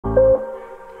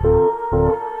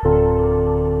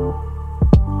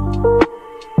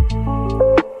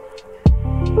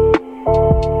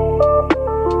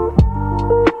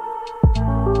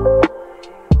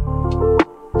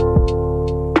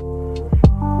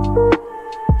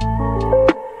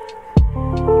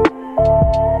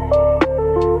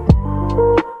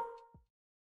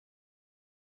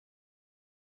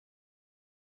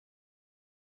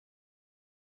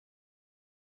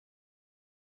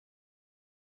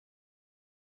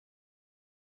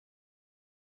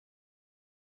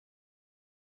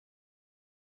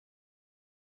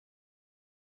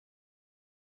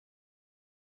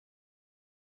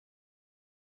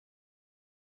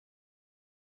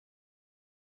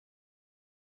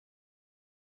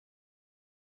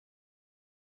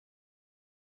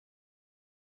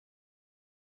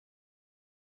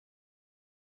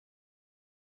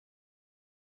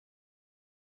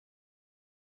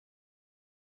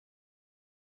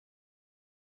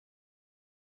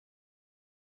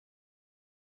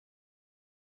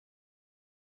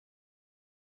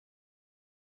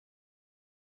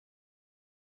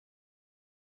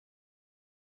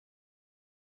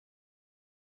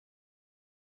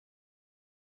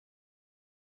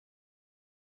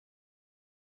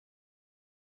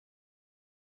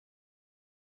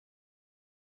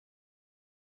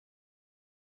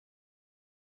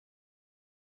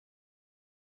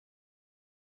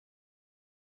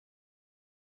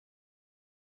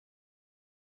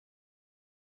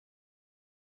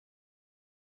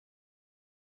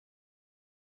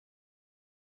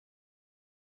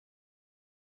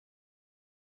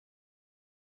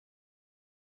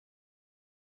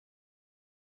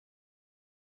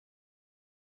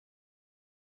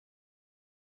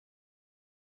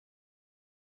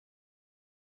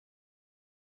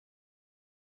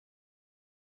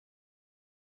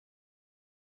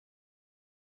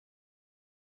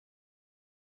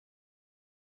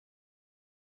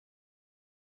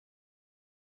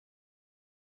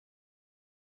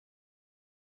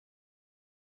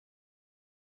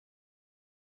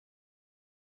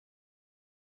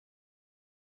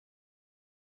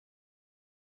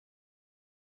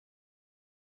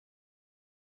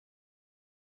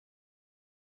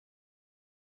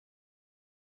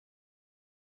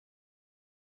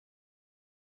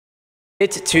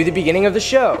It's to the beginning of the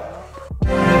show.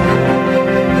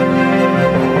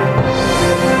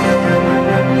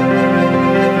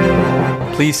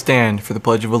 Please stand for the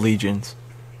Pledge of Allegiance.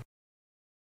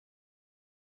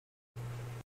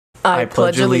 I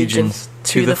pledge allegiance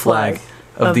to the flag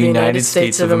of the United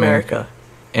States of America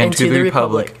and to the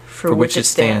republic for which it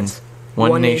stands,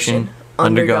 one nation,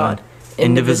 under God,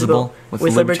 indivisible, with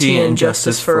liberty and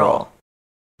justice for all.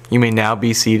 You may now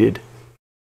be seated.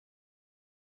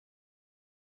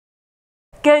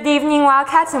 Good evening,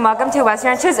 Wildcats, and welcome to West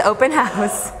Ranch's Open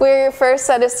House. We're your first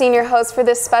set of senior hosts for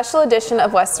this special edition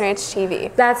of West Ranch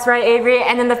TV. That's right, Avery,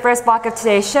 and in the first block of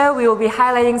today's show, we will be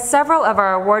highlighting several of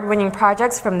our award-winning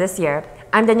projects from this year.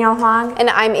 I'm Danielle Huang.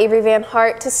 And I'm Avery Van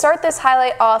Hart. To start this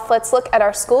highlight off, let's look at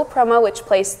our school promo, which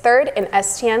placed third in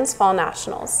STN's Fall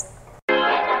Nationals.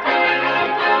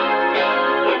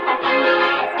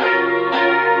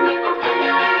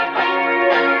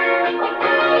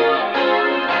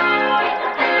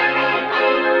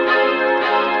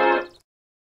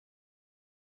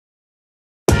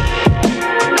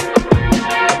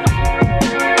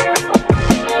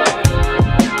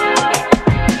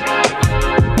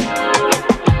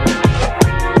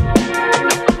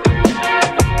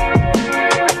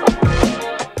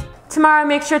 Tomorrow,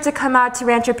 make sure to come out to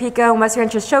Rancho Pico and West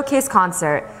Ranch's Showcase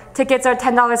concert. Tickets are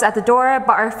 $10 at the door,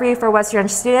 but are free for West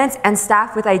Ranch students and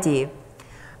staff with ID.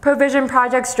 Provision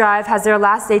Projects Drive has their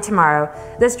last day tomorrow.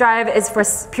 This drive is for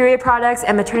period products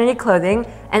and maternity clothing,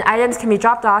 and items can be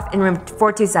dropped off in room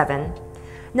 427.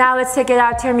 Now let's take it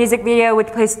out to a music video which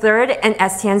placed third in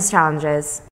STN's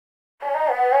challenges.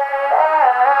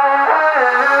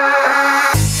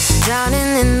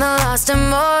 Drowning in the lost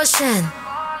emotion,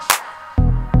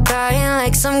 crying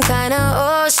like some kind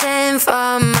of ocean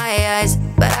from my eyes.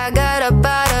 But I got up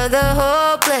out of the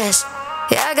hopeless.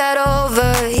 Yeah, I got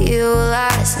over you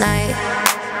last night.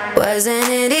 Wasn't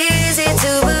it easy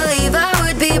to believe I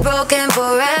would be broken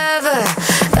forever?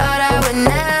 Thought I would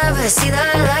never see the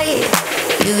light.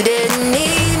 You didn't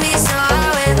need me, so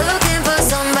I went looking for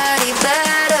somebody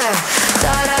better.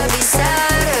 Thought I'd be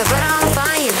sadder, but I'm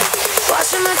fine.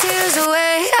 Washing my tears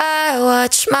away, I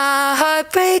watch my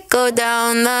heartbreak go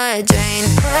down the drain.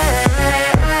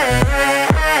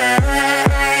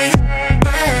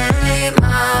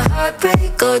 My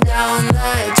heartbreak go down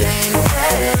the drain.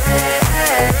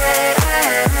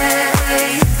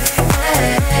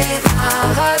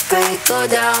 My heartbreak go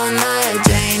down the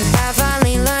drain. I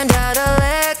finally learned how to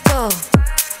let go.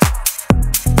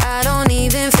 I don't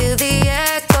even feel the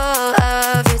echo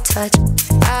of your touch.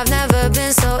 I've never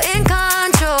been so in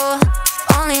control.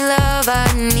 Only love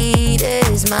I need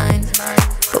is mine.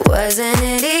 But wasn't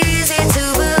it easy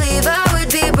to believe I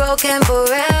would be broken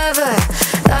forever?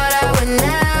 Thought I would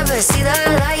never see the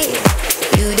light.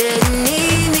 You didn't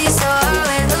need me, so I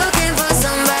went looking for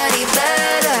somebody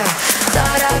better.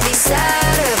 Thought I'd be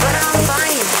sadder, but I'm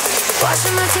fine.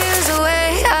 Washing my tears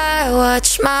away, I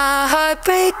watch my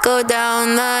heartbreak go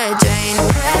down the drain.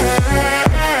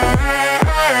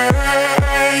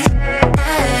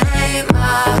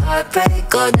 My heartbreak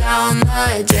go down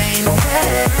the drain.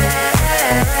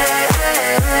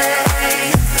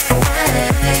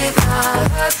 My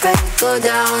heartbreak go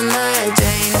down the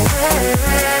drain.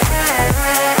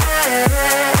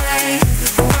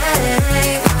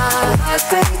 My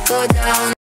heartbreak go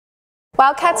down.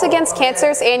 Wildcats Against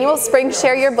Cancer's annual Spring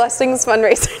Share Your Blessings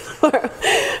fundraiser tomorrow.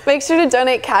 Make sure to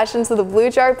donate cash into the blue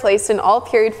jar placed in all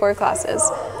Period 4 classes.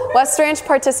 West Ranch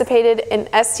participated in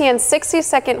STN's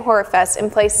 62nd Horror Fest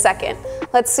and placed second.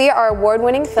 Let's see our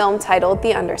award-winning film titled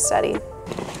The Understudy.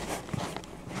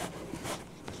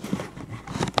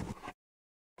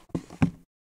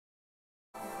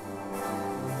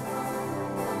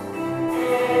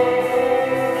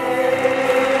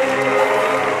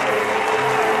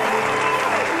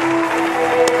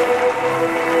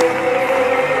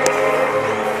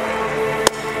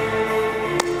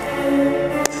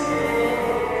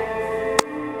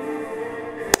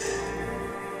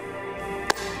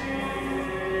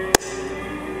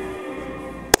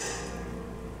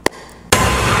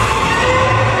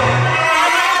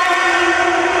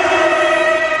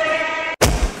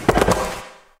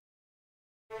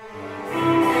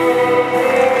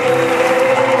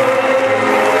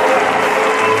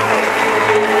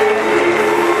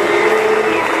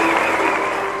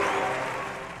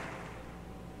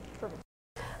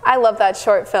 I love that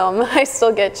short film. I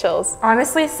still get chills.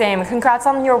 Honestly, same. Congrats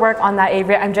on your work on that,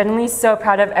 Avery. I'm genuinely so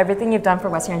proud of everything you've done for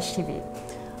West Ranch TV.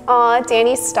 Aw,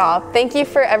 Danny, stop. Thank you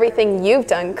for everything you've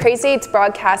done. Crazy 8's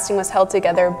broadcasting was held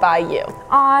together by you.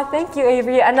 Aw, thank you,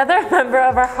 Avery. Another member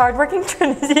of our hardworking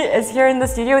Trinity is here in the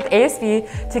studio with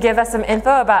ASB to give us some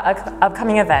info about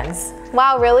upcoming events.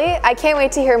 Wow, really? I can't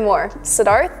wait to hear more.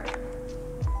 Siddharth?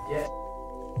 Yeah.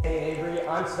 Hey, Avery,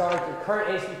 I'm Siddharth, your current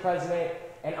ASB president,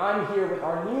 and I'm here with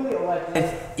our newly elected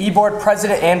E-Board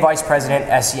president and vice president,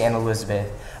 Essie and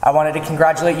Elizabeth. I wanted to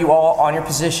congratulate you all on your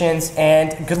positions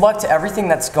and good luck to everything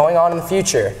that's going on in the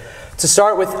future. To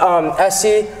start with,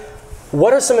 Essie,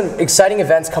 what are some exciting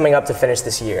events coming up to finish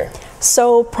this year?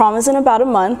 So prom is in about a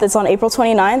month. It's on April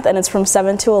 29th and it's from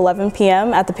 7 to 11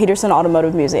 p.m. at the Peterson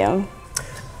Automotive Museum.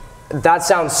 That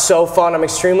sounds so fun. I'm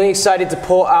extremely excited to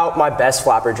pull out my best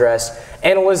flapper dress.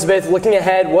 And Elizabeth, looking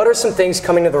ahead, what are some things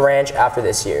coming to the ranch after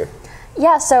this year?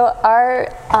 Yeah, so our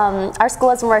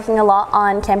school has been working a lot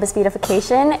on campus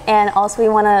beautification, and also we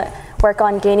want to work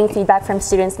on gaining feedback from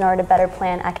students in order to better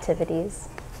plan activities.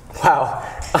 Wow,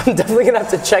 I'm definitely going to have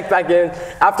to check back in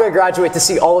after I graduate to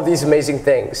see all of these amazing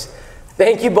things.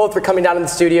 Thank you both for coming down in the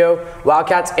studio,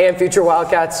 Wildcats and future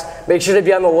Wildcats. Make sure to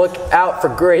be on the lookout for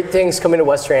great things coming to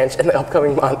West Ranch in the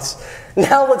upcoming months.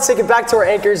 Now let's take it back to our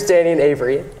anchors, Danny and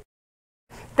Avery.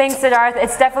 Thanks, Siddharth.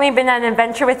 It's definitely been an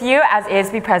adventure with you as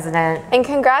ASB president. And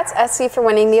congrats, Essie, for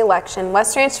winning the election.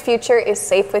 West Ranch future is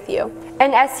safe with you.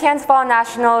 In STN's Fall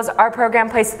Nationals, our program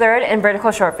placed 3rd in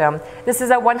vertical short film. This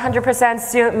is a 100%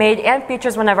 student-made and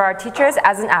features one of our teachers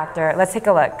as an actor. Let's take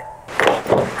a look.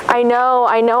 I know,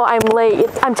 I'm late.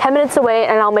 I'm 10 minutes away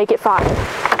and I'll make it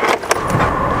 5.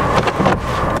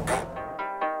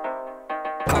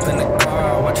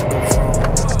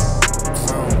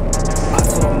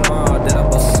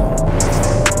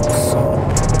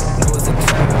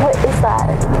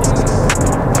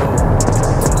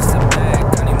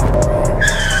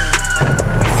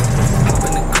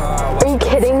 Are you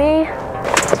kidding me?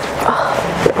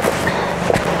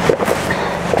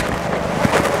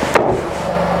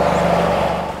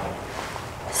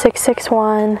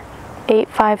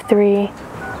 661-853.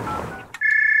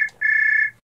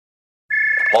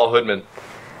 Paul Hoodman.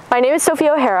 My name is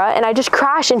Sophia O'Hara, and I just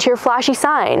crashed into your flashy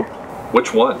sign.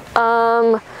 Which one?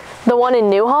 The one in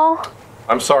Newhall?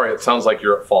 I'm sorry, it sounds like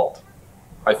you're at fault.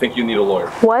 I think you need a lawyer.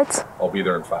 What? I'll be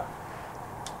there in 5.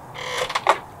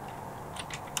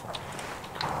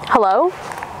 Hello?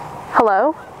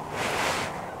 Hello?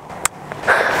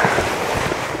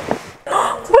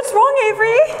 What's wrong,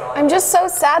 Avery? I'm just so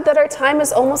sad that our time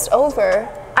is almost over.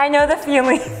 I know the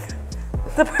feeling.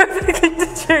 The perfect thing to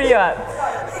cheer you up.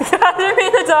 Catherine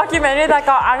made a documentary that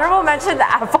got honorable mention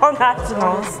at Fall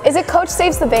Nationals. Is it Coach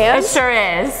Saves the Band? It sure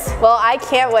is. Well, I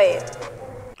can't wait.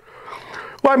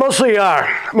 Well, I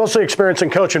mostly experienced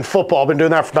in coaching football. I've been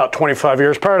doing that for about 25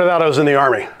 years. Prior to that, I was in the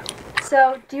Army.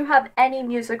 So, do you have any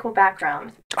musical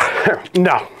background?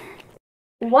 No.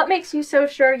 What makes you so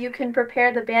sure you can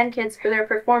prepare the band kids for their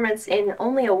performance in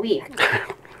only a week?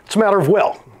 It's a matter of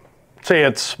will. See,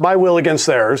 it's my will against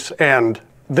theirs, and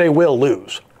they will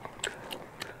lose.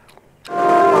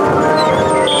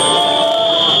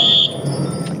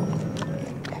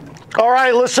 All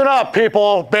right, listen up,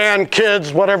 people, band,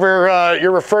 kids, whatever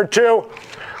you're referred to.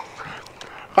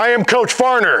 I am Coach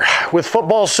Farner. With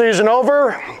football season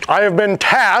over, I have been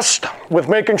tasked with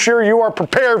making sure you are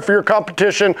prepared for your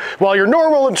competition while your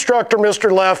normal instructor,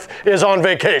 Mr. Leff, is on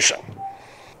vacation.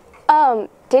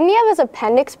 Didn't he have his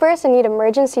appendix burst and need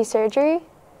emergency surgery?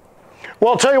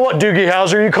 Well, I'll tell you what, Doogie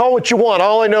Howser, you call what you want.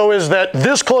 All I know is that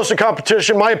this close to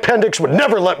competition, my appendix would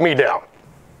never let me down.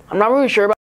 I'm not really sure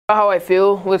about how I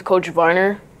feel with Coach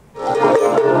Varner. Whoa.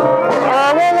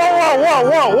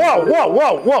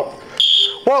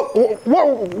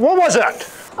 What was that?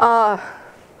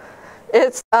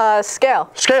 It's scale.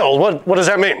 Scale, what does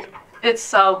that mean?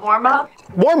 It's warm up.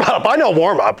 Warm up, I know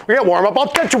warm up. Yeah, warm up, I'll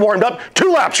get you warmed up.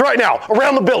 2 laps right now,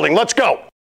 around the building, let's go.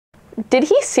 Did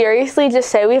he seriously just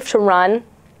say we have to run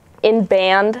in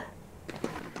band?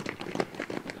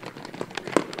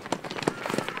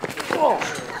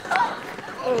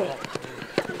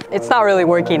 It's not really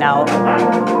working out.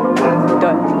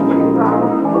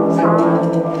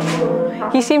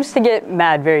 He seems to get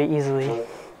mad very easily.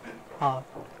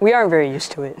 We aren't very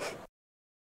used to it.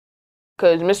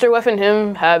 Because Mr. Leff and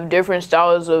him have different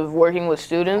styles of working with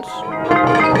students. All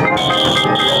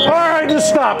right, just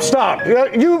stop.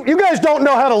 You guys don't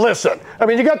know how to listen. I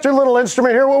mean, you got your little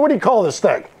instrument here. What do you call this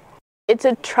thing? It's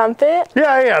a trumpet?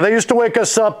 Yeah, they used to wake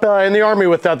us up in the Army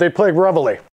with that. They played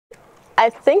reveille.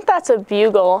 I think that's a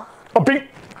bugle.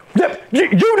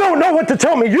 You don't know what to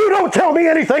tell me. You don't tell me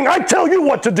anything. I tell you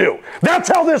what to do. That's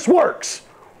how this works.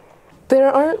 There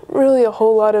aren't really a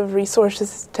whole lot of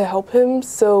resources to help him,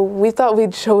 so we thought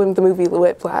we'd show him the movie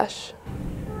Whiplash.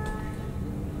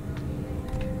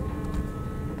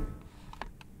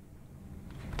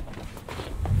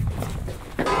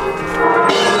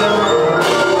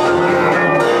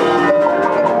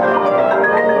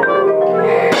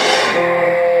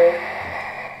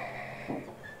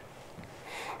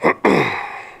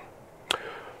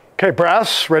 Okay,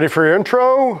 brass, ready for your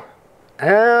intro,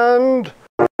 and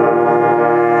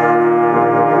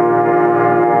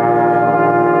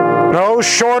no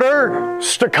shorter,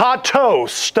 staccato,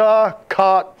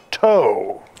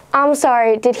 staccato. I'm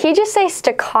sorry, did he just say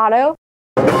staccato?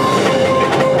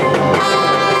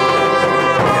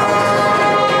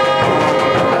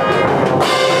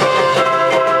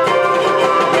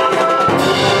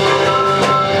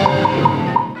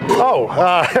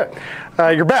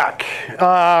 You're back.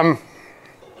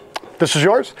 This is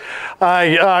yours.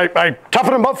 I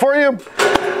toughened them up for you.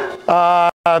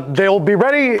 They'll be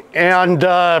ready, and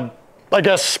I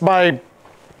guess my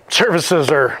services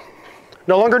are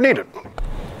no longer needed.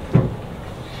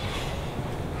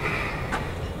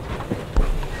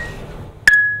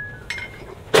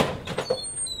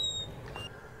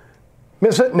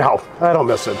 Miss it? No, I don't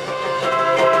miss it.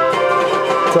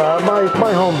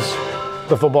 My home's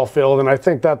the football field, and I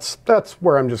think that's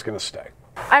where I'm just going to stay.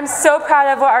 I'm so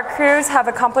proud of what our crews have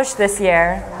accomplished this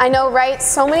year. I know, right?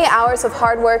 So many hours of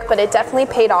hard work, but it definitely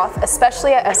paid off,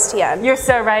 especially at STN. You're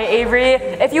so right, Avery.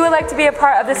 If you would like to be a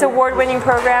part of this award-winning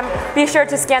program, be sure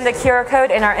to scan the QR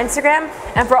code in our Instagram.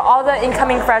 And for all the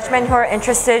incoming freshmen who are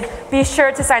interested, be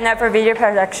sure to sign up for Video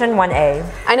Production 1A.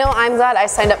 I know, I'm glad I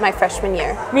signed up my freshman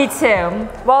year. Me too.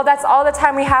 Well, that's all the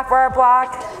time we have for our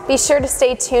block. Be sure to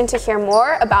stay tuned to hear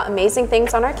more about amazing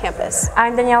things on our campus.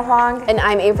 I'm Danielle Huang. And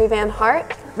I'm Avery Van Hart.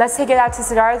 Let's take it out to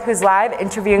Siddharth, who's live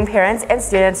interviewing parents and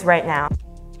students right now.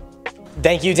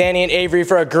 Thank you, Danny and Avery,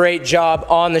 for a great job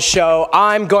on the show.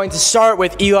 I'm going to start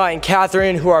with Eli and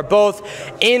Catherine, who are both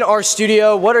in our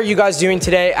studio. What are you guys doing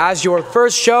today as your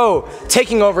first show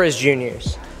taking over as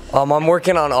juniors? I'm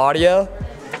working on audio.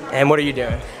 And what are you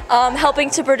doing? Helping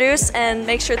to produce and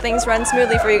make sure things run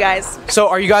smoothly for you guys. So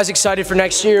are you guys excited for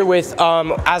next year with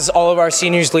as all of our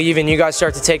seniors leave and you guys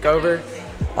start to take over?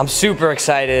 I'm super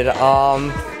excited.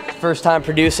 First time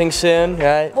producing soon,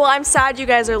 right? Well, I'm sad you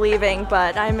guys are leaving,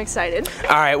 but I'm excited.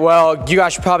 All right, well, you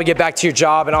guys should probably get back to your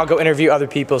job and I'll go interview other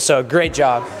people, so great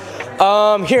job.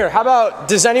 Here, how about,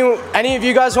 does any of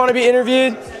you guys want to be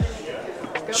interviewed?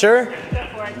 Sure?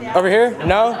 Over here?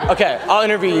 No? Okay, I'll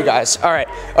interview you guys. All right,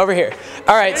 over here.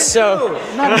 All right, so,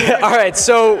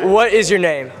 what is your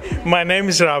name? My name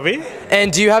is Ravi.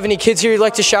 And do you have any kids here you'd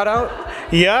like to shout out?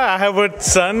 Yeah, I have a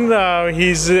son.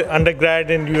 He's undergrad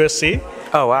in USC.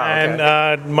 Oh, wow.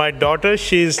 And my daughter,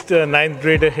 she's the 9th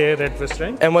grader here at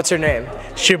Western. And what's her name?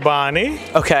 Shibani.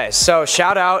 Okay, so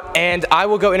shout out, and I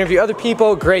will go interview other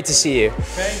people. Great to see you.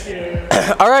 Thank you.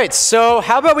 All right, so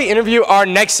how about we interview our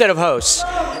next set of hosts?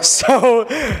 So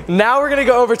now we're going to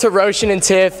go over to Roshan and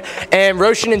Tiff, and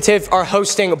Roshan and Tiff are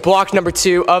hosting block number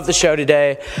 2 of the show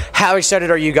today. How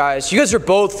excited are you guys? You guys are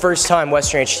both first-time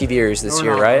Western Ranch TVers this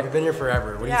year, right? We've been here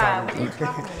forever. What are you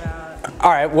talking about? All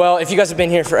right, well, if you guys have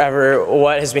been here forever,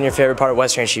 what has been your favorite part of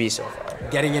Western Ranch TV so far?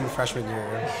 Getting in freshman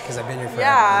year, because I've been here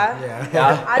forever.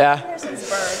 Yeah. I've been here since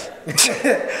birth.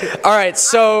 All right,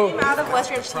 so... I came out of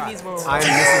Western Ranch TV's world. I'm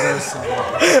missing this.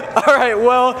 All right,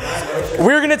 well,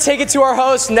 we're going to take it to our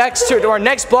host to our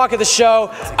next block of the show.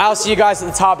 I'll see you guys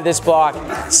at the top of this block.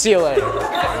 See you later.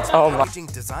 Oh my.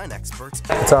 Design experts.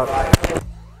 What's up?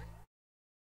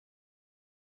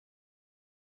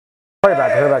 Hurry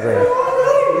back later.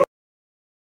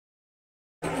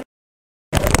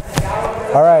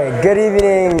 All right, good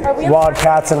evening,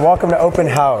 Wildcats, and welcome to Open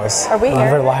House. Are we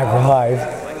here? We're live.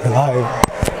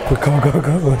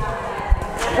 Go.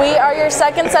 We are your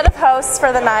second set of hosts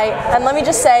for the night, and let me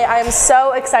just say, I am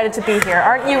so excited to be here.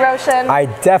 Aren't you, Roshan? I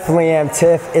definitely am,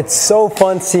 Tiff. It's so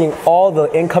fun seeing all the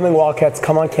incoming Wildcats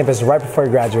come on campus right before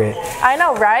you graduate. I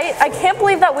know, right? I can't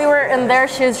believe that we were in their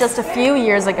shoes just a few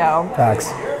years ago.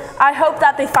 Facts. I hope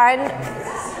that they find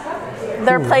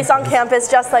their place on campus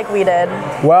just like we did.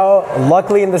 Well,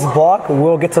 luckily in this block,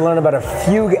 we'll get to learn about a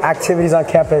few activities on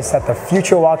campus that the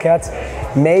future Wildcats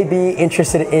may be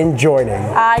interested in joining.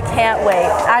 I can't wait.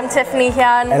 I'm Tiffany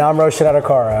Hyun. And I'm Roshan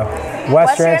Adakara.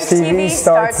 Western Ranch TV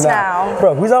starts now.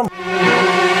 Bro, who's on?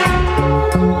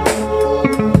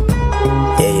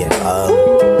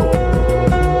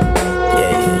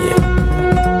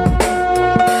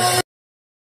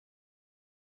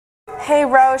 Hey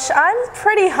Roche, I'm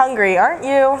pretty hungry, aren't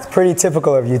you? It's pretty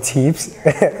typical of you Teeps.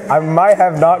 I might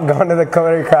have not gone to the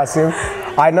culinary classroom.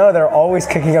 I know they're always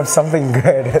cooking up something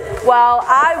good. Well,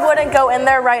 I wouldn't go in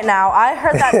there right now. I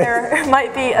heard that there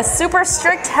might be a super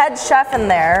strict head chef in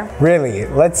there. Really?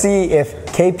 Let's see if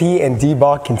KP and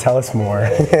D-Ball can tell us more.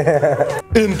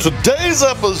 In today's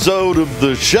episode of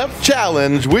the Chef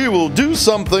Challenge, we will do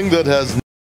something that has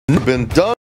never been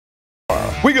done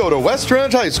before. We go to West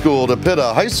Ranch High School to pit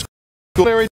a high school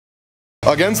culinary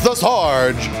against the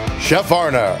Sarge, Chef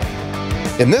Varner.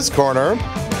 In this corner,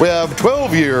 we have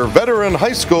 12-year veteran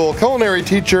high school culinary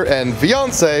teacher and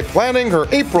fiancé planning her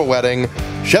April wedding,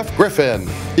 Chef Griffin.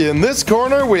 In this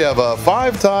corner, we have a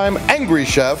 5-time angry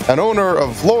chef and owner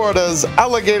of Florida's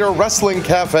Alligator Wrestling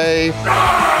Cafe,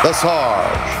 the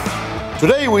Sarge.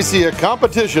 Today we see a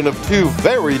competition of two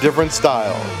very different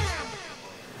styles.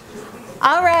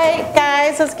 All right,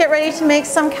 guys, let's get ready to make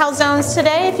some calzones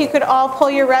today. If you could all pull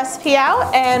your recipe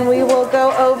out and we will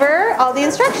go over all the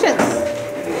instructions.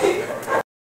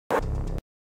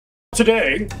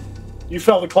 Today, you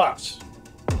fail the class.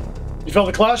 You fail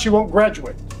the class, you won't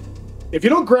graduate. If you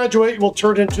don't graduate, you will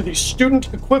turn into the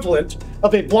student equivalent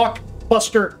of a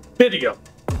Blockbuster video.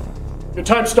 Your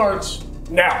time starts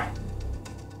now.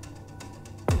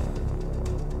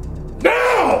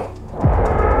 Now!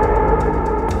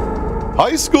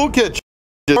 High school kitchens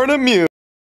aren't immune to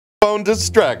phone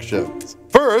distractions.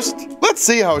 First, let's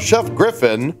see how Chef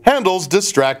Griffin handles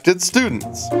distracted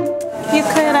students. If you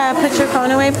could put your phone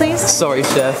away, please. Sorry,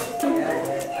 Chef.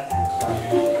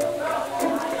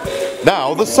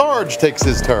 Now the Sarge takes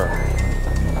his turn.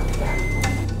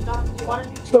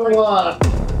 So,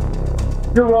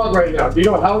 you're wrong right now. Do you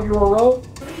know how you were wrong?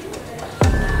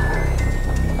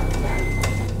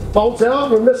 Phone's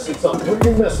out, you're missing something. What are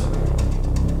you missing?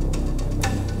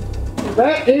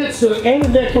 That answer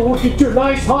ended after we'll get your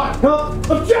nice hot cup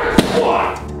of Jack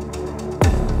Squad!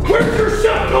 Where's your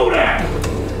chef note at?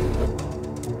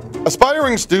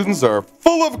 Aspiring students are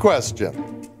full of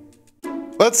questions.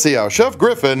 Let's see how Chef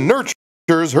Griffin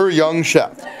nurtures her young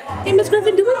chef. Hey, Miss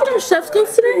Griffin, do we get our chef's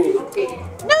clothes today?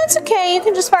 No, it's okay. You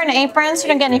can just wear an apron so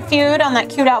you don't get any food on that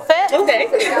cute outfit. Okay.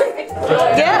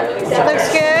 Yeah, looks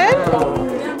good.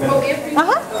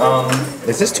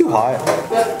 Is this too hot?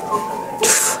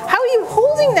 How are you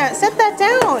holding that? Set that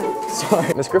down.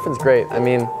 Sorry. Miss Griffin's great. I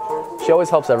mean, she always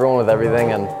helps everyone with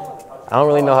everything, and I don't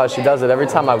really know how she does it. Every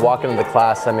time I walk into the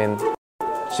class, I mean,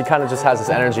 she kind of just has this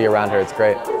energy around her. It's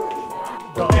great.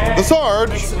 The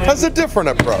Sarge has a different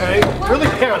approach. Okay, really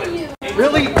count it.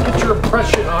 Really get your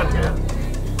impression on here.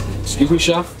 Excuse me,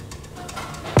 Chef?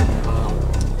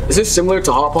 Is this similar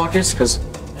to Hot Pockets? Because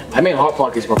I made Hot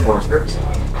Pockets before.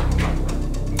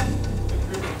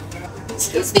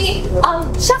 Excuse me,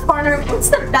 Chef Varner, what's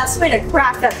the best way to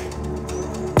crack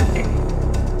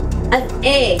an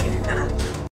egg?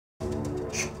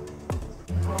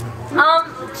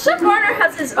 Chef Varner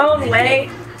has his own way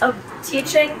of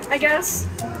teaching, I guess.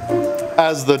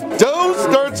 As the dough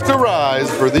starts to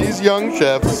rise for these young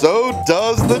chefs, so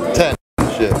does the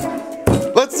tension.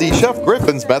 Let's see Chef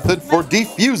Griffin's method for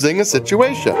defusing a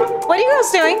situation. What are you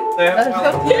guys doing?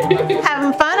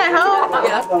 Having fun, I hope.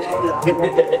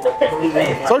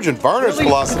 Sergeant Varner's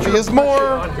philosophy is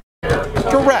more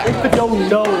direct. I don't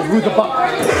know who the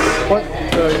fuck. What?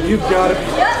 You've got it.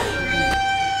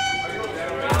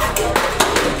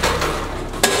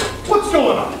 What's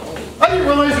going on? I didn't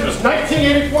realize it was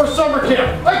 1984 summer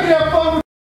camp. I could have fun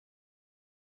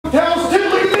with towels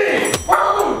tiddling me.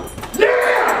 Oh,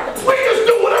 yeah! We just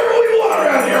do whatever we want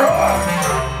around here.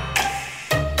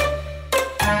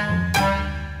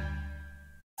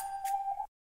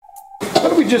 Why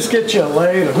don't we just get you a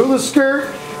lei and a hula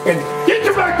skirt and get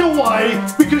you back to Hawaii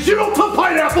because you don't put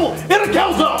pineapple in a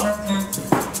calzone.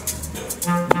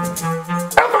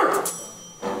 Ever!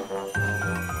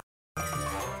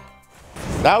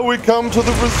 Now we come to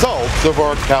the results of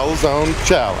our calzone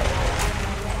challenge.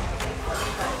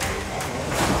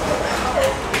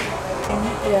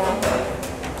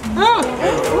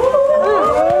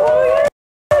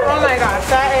 Oh my gosh,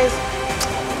 that is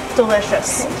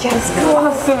delicious. Yes,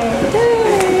 awesome.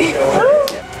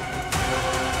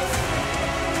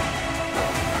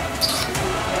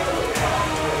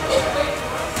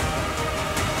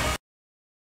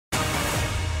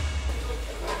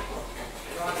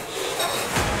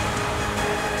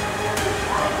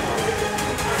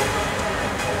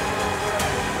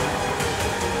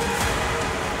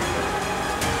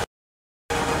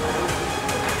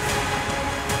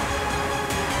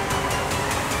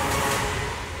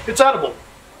 It's edible.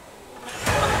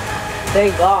 There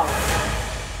you go.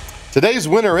 Today's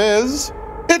winner is,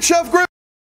 it's Chef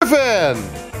Griffin!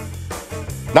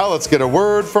 Now let's get a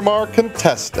word from our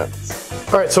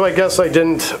contestants. All right, so I guess I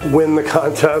didn't win the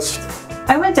contest.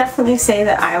 I would definitely say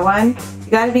that I won.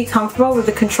 You gotta be comfortable with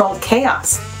the controlled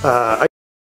chaos. I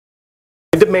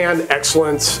demand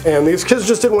excellence, and these kids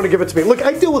just didn't want to give it to me. Look,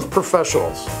 I deal with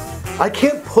professionals. I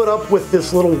can't put up with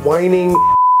this little whining.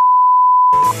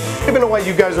 I don't even know why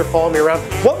you guys are following me around.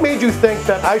 What made you think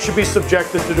that I should be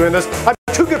subjected to doing this? I'm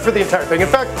too good for the entire thing. In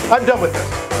fact, I'm done with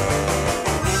this.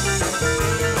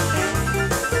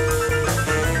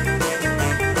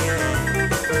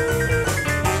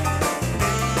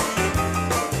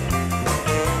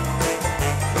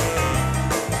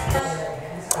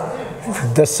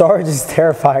 The Sarge is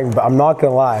terrifying, but I'm not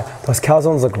gonna lie, those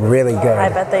calzones look really good. I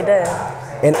bet they did.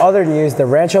 In other news, the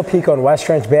Rancho Pico and West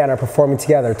Ranch Band are performing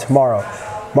together tomorrow,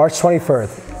 March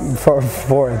 24th.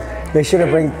 Make sure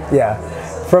to bring,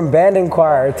 from band and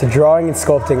choir to drawing and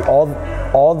sculpting,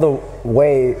 all the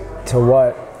way to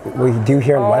what we do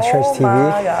here in West Ranch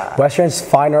TV. West Ranch's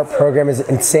fine art program is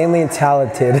insanely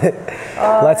talented.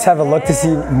 Let's have a look to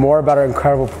see more about our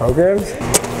incredible programs.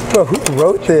 Bro, who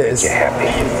wrote this? Make you happy.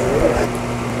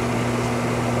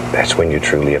 That's when you're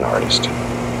truly an artist.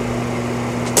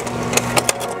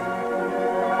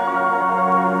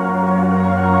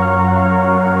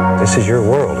 This is your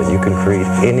world, and you can create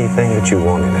anything that you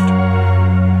want in it.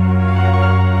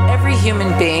 Every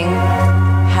human being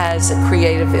has a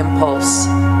creative impulse,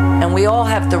 and we all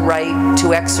have the right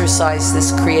to exercise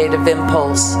this creative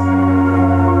impulse.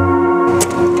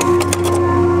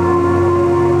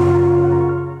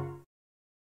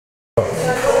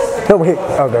 No, wait.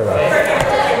 Oh, there we go.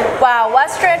 Wow,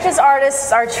 West Ranch's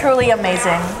artists are truly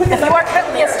amazing. If you are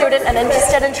currently a student and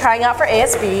interested in trying out for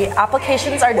ASB,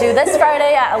 applications are due this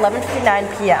Friday at 11:59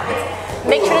 p.m.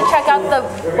 Make sure to check out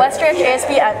the West Ranch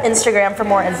ASB at Instagram for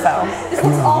more info.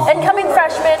 Incoming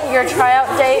freshmen, your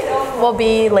tryout date will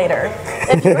be later.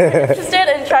 If you're interested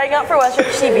in trying out for West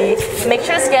Ranch TV, make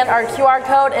sure to scan our QR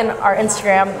code in our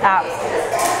Instagram app,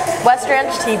 West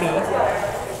Ranch TV.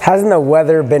 Hasn't the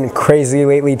weather been crazy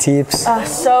lately, Teeps?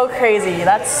 So crazy.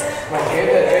 That's...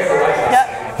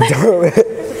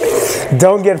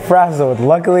 Don't get frazzled.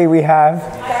 Luckily, we have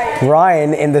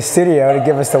Ryan in the studio to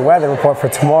give us the weather report for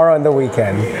tomorrow and the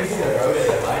weekend.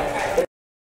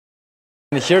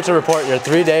 Here to report your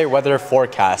 3-day weather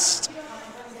forecast.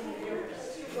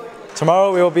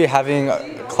 Tomorrow we will be having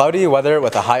cloudy weather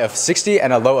with a high of 60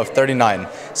 and a low of 39.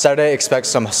 Saturday expect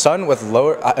some sun with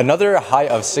another high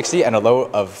of 60 and a low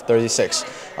of 36.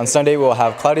 On Sunday we will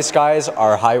have cloudy skies.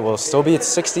 Our high will still be at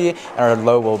 60 and our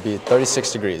low will be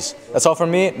 36 degrees. That's all from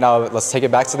me. Now let's take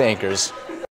it back to the anchors.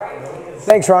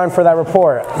 Thanks, Ryan, for that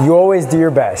report. You always do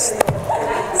your best.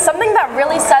 Something that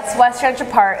really sets West Ranch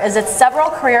apart is its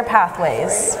several career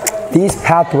pathways. These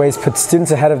pathways put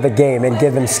students ahead of the game and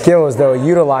give them skills they will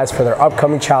utilize for their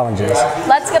upcoming challenges.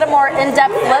 Let's get a more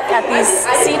in-depth look at these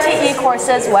CTE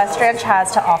courses West Ranch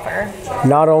has to offer.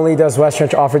 Not only does West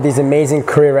Ranch offer these amazing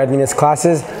career readiness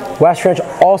classes, West Ranch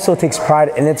also takes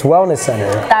pride in its wellness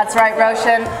center. That's right,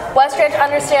 Roshan. West Ranch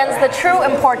understands the true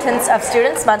importance of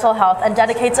students' mental health and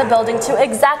dedicates a building to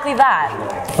exactly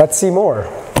that. Let's see more.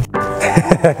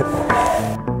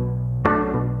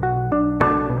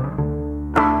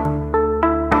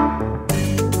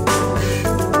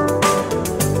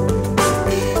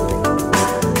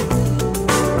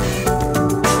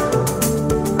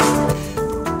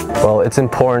 Well, it's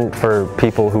important for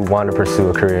people who want to pursue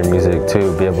a career in music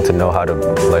to be able to know how to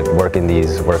work in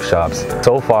these workshops.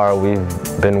 So far,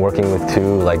 we've been working with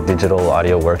 2 digital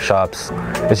audio workshops.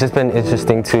 It's just been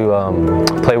interesting to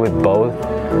play with both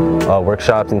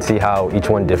workshops and see how each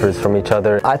one differs from each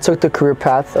other. I took the career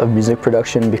path of music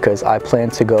production because I plan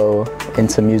to go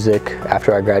into music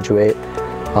after I graduate.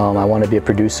 I want to be a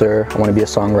producer, I want to be a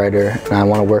songwriter, and I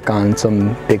want to work on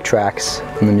some big tracks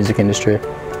in the music industry.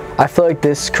 I feel like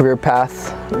this career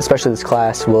path, especially this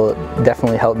class, will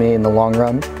definitely help me in the long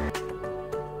run.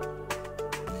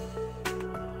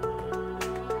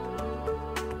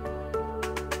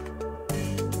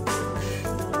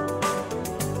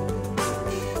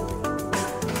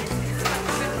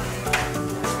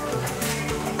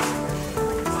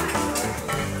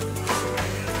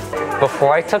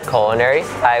 Before I took culinary,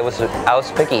 I was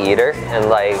a picky eater, and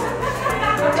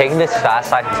taking this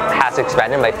class has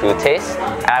expanded my food taste.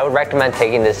 And I would recommend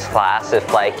taking this class if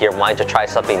you're wanting to try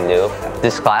something new.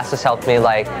 This class has helped me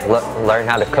learn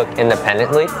how to cook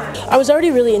independently. I was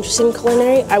already really interested in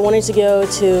culinary. I wanted to go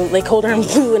to Les Cordon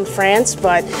Bleu in France,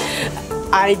 but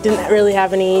I didn't really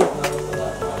have any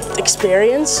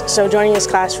experience. So joining this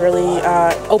class really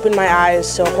opened my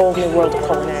eyes to a whole new world of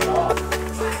culinary.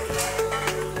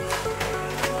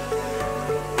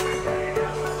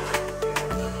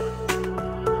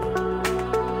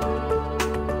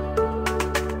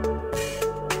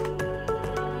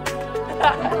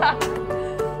 I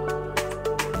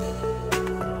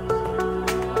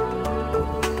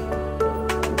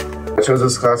chose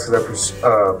this class because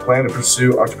I plan to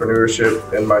pursue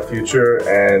entrepreneurship in my future,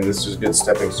 and this is a good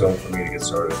stepping stone for me to get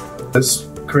started. This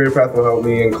career path will help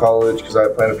me in college because I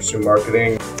plan to pursue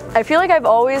marketing. I feel like I've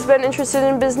always been interested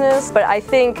in business, but I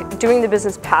think doing the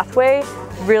business pathway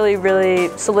really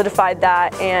solidified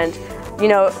that. And you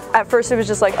know, at first it was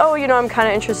just like, oh, you know, I'm kind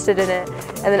of interested in it.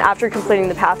 And then after completing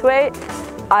the pathway,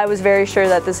 I was very sure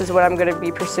that this is what I'm going to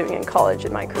be pursuing in college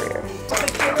in my career.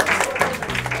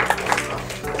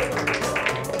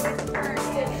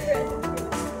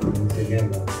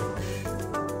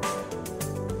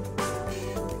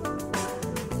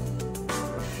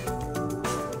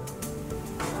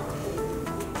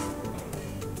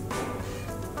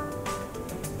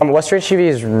 West Ranch TV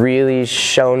has really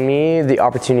shown me the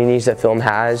opportunities that film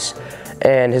has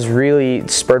and has really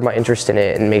spurred my interest in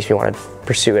it and makes me want to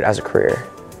pursue it as a career.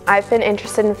 I've been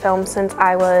interested in film since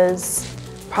I was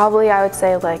probably, I would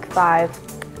say, like 5.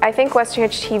 I think West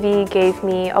Ranch TV gave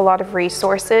me a lot of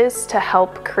resources to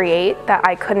help create that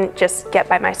I couldn't just get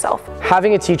by myself.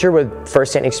 Having a teacher with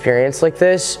first-hand experience like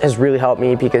this has really helped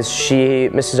me because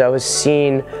Mrs. O has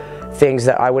seen things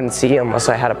that I wouldn't see unless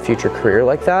I had a future career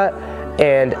like that.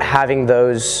 And having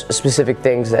those specific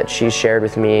things that she shared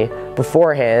with me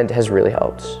beforehand has really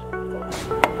helped.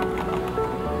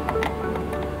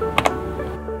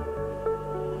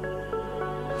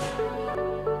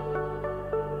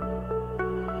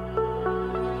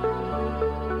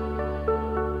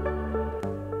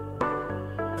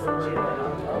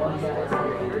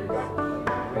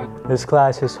 This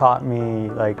class has taught me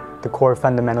like the core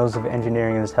fundamentals of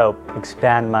engineering and has helped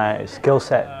expand my skill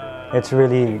set. It's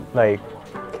really like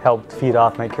helped feed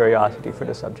off my curiosity for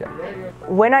the subject.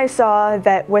 When I saw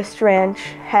that West Ranch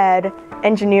had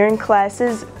engineering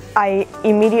classes, I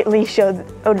immediately showed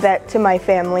that to my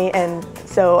family, and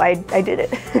so I did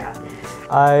it.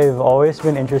 I've always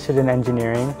been interested in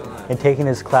engineering, and taking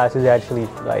this class has actually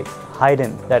like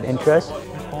heightened that interest.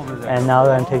 And now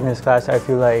that I'm taking this class, I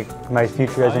feel like my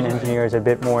future as an engineer is a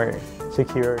bit more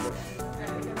secure.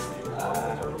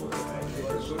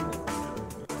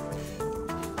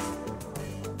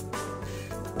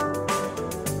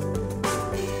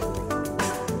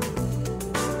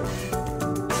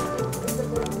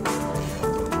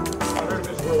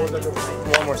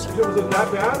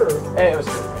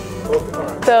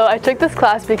 So I took this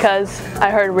class because I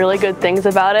heard really good things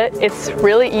about it. It's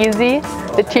really easy.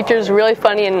 The teacher's really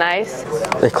funny and nice.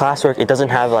 The classwork, it doesn't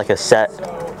have like a set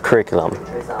curriculum.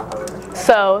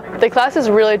 So the class is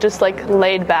really just like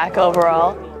laid back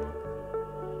overall.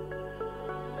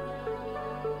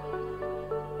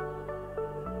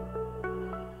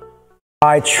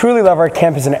 I truly love our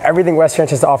campus and everything West Ranch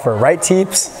has to offer, right,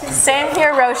 Teeps? Same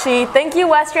here, Roshi. Thank you,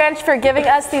 West Ranch, for giving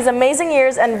us these amazing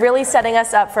years and really setting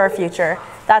us up for our future.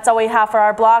 That's all we have for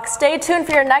our blog. Stay tuned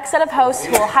for your next set of hosts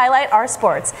who will highlight our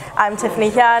sports. I'm Tiffany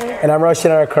Hyun. And I'm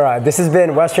Roshan Arakara. This has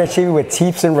been West Ranch TV with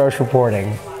Teeps and Roche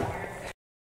reporting.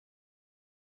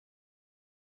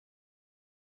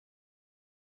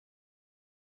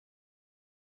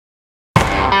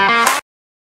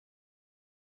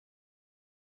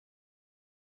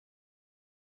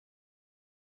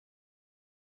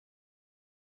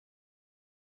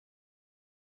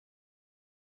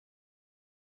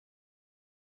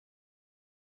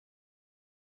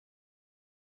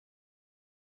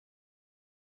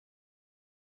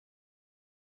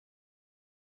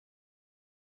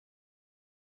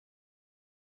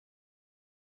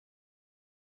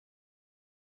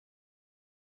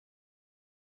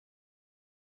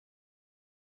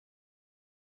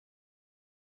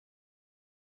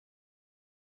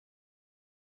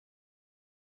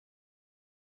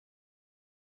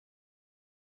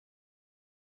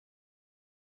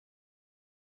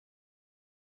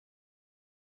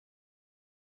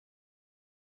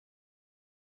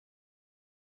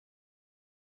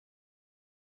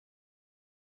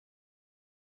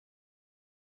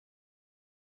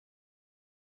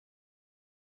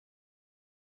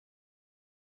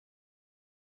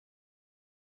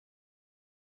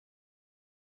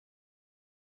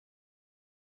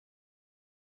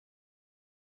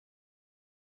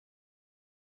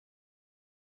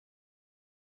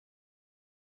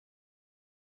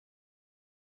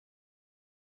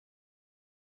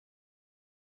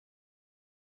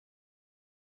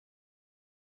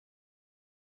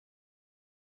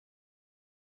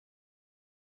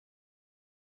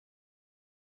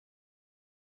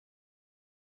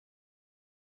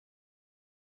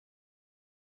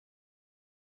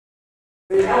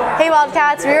 Hey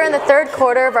Wildcats, we are in the third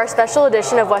quarter of our special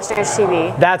edition of West Ranch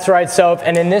TV. That's right, Soph,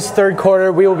 and in this third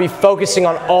quarter, we will be focusing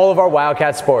on all of our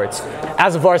Wildcat sports.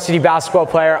 As a varsity basketball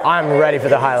player, I'm ready for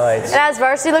the highlights. And as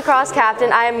varsity lacrosse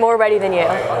captain, I am more ready than you.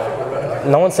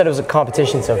 No one said it was a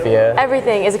competition, Sophia.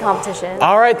 Everything is a competition.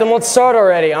 All right, then let's start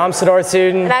already. I'm Siddharth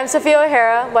Sudin. And I'm Sophia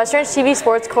O'Hara. West Ranch TV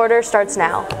Sports Quarter starts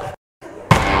now.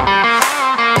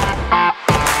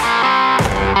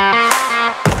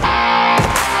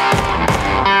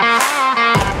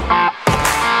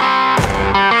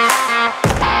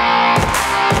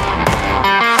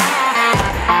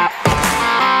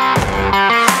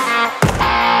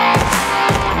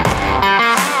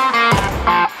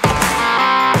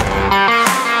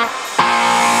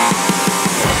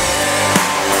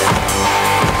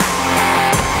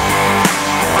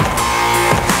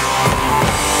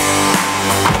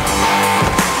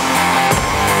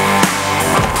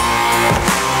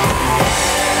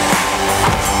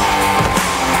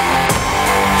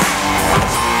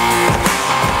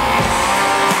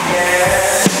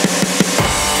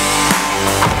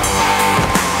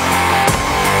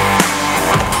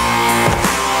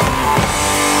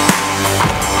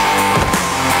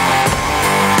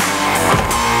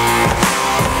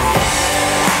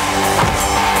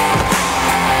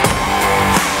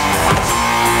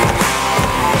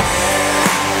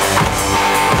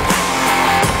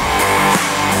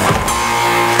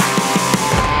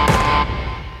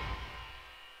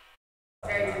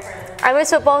 I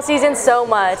miss football season so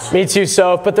much. Me too,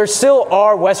 Soph, but there still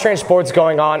are West Ranch sports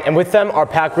going on, and with them, our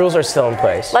pack rules are still in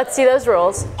place. Let's see those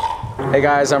rules. Hey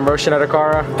guys, I'm Roshan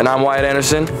Adakara. And I'm Wyatt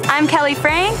Anderson. I'm Kelly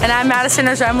Frank. And I'm Madison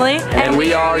Assembly. And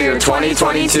we are your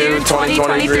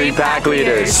 2022-2023 pack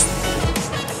leaders.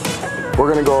 We're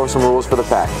gonna go over some rules for the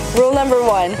pack. Rule number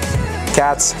 1.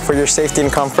 Cats, for your safety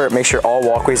and comfort, make sure all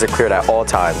walkways are cleared at all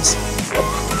times.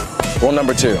 Rule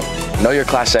number 2, know your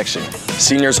class section.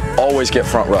 Seniors always get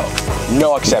front row.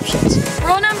 No exceptions.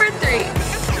 Rule number 3.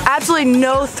 Absolutely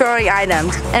no throwing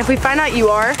items. And if we find out you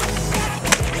are,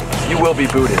 you will be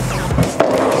booted.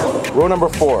 Rule number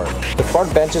 4, the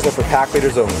front benches are for pack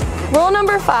leaders only. Rule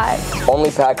number 5.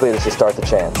 Only pack leaders to start the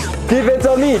chant. Defense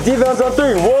on me, defense on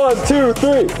 3. 1, 2,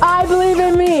 3. I believe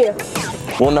in me.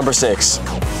 Rule number 6,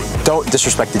 don't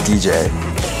disrespect the DJ.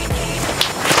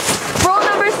 Rule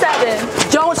number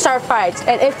 7. Don't start fights,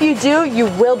 and if you do, you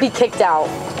will be kicked out.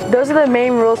 Those are the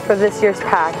main rules for this year's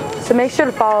pack, so make sure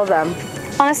to follow them.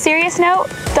 On a serious note,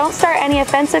 don't start any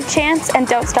offensive chants and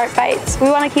don't start fights. We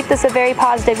want to keep this a very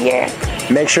positive year.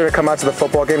 Make sure to come out to the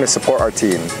football game to support our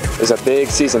team. It's a big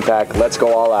season pack. Let's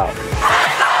go all out.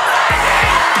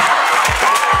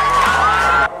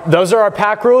 Those are our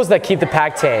pack rules that keep the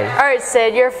pack tame. All right,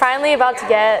 Sid, you're finally about to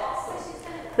get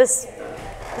this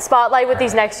spotlight with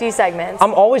these next few segments.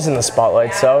 I'm always in the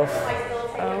spotlight, so.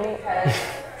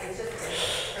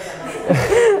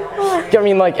 I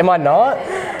mean, like, am I not?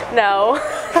 No.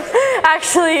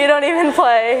 Actually, you don't even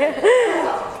play.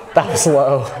 That was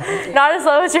low. Not as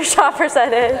low as your shot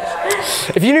percentage.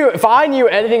 If I knew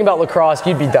anything about lacrosse,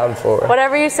 you'd be done for.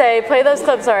 Whatever you say, play those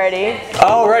clips already.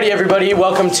 Alrighty, everybody,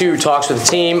 welcome to Talks with the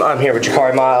Team. I'm here with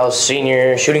Jakari Miles,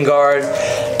 senior shooting guard,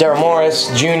 Darryl Morris,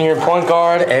 junior point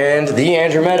guard, and the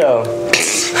Andrew Meadow.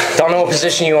 Don't know what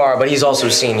position you are, but he's also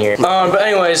a senior. But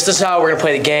anyways, this is how we're gonna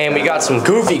play the game. We got some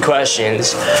goofy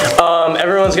questions.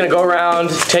 Everyone's gonna go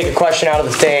around, take a question out of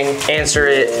the thing, answer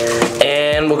it,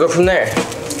 and we'll go from there.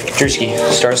 Drewski,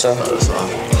 start us off.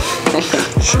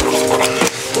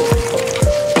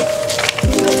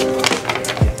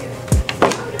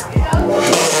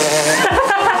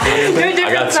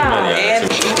 I got too many.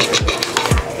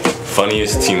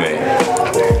 Funniest teammate.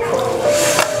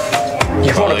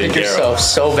 You want to pick yourself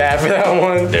so bad for that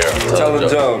one. Tell them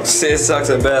Jones. Sid sucks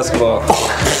at basketball.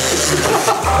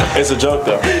 It's a joke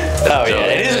though. Oh yeah,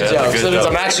 it is a joke. So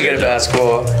I'm actually good at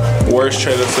basketball. Worst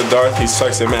trade of Siddharth, he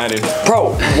sucks at Madden.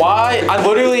 Bro, why? I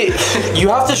literally, you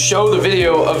have to show the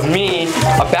video of me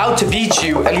about to beat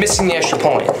you and missing the extra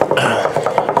point.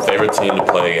 Favorite team to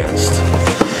play against?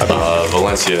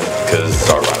 Valencia, because it's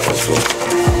our rival school.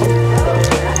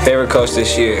 Favorite coach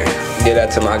this year? Get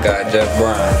that to my guy, Jeff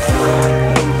Brown.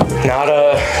 Not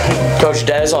Coach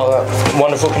Dez, all that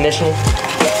wonderful conditioning.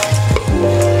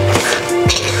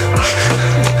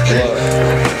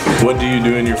 What do you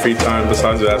do in your free time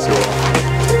besides basketball?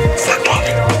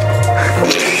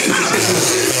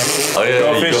 Oh yeah,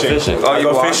 go fishing. Oh, you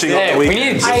go fishing on the weekend. We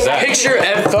need picture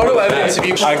and photo evidence of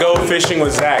you. I go fishing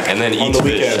with Zach and then on the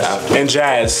weekends. And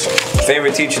Jazz.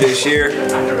 Favorite teacher this year?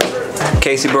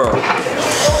 Casey Burrow.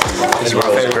 Casey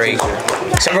Burrow is great.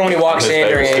 Except for when he walks in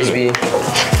during HB.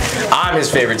 I'm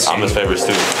his favorite student. I'm his favorite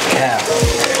student. Yeah.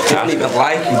 I don't even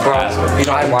like you, bro. You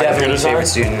don't I'm like definitely his favorite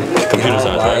student. Computer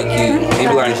science, right? like you.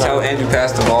 Maybe like tell Andrew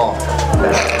pass the ball.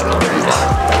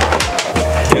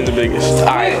 And the biggest.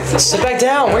 Alright, sit back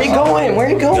down. Where are you going? Where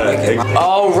are you going?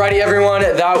 Alrighty, everyone.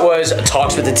 That was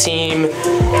Talks with the Team.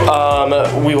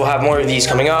 We will have more of these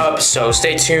coming up, so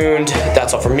stay tuned.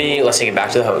 That's all from me. Let's take it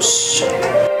back to the host.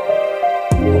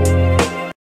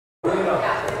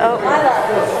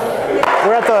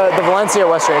 We're at the Valencia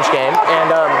West Ranch game,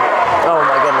 and oh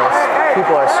my goodness,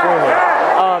 people are screaming.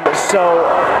 So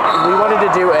we wanted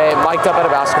to do a mic'd up at a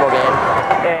basketball game,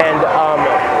 and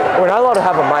we're not allowed to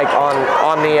have a mic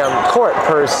on the court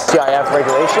per CIF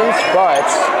regulations, but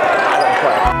I don't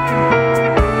play.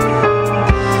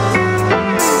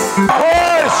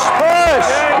 Push!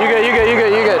 You good, you good, you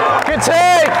good, you good. Good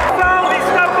take!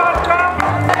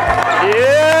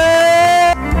 Yeah!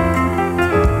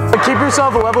 Keep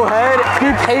yourself a level head.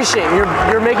 Be patient.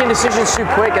 You're making decisions too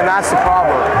quick, and that's the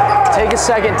problem. Take a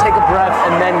second, take a breath,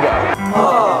 and then go.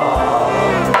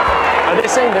 Are they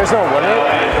saying there's no limit?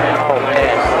 Oh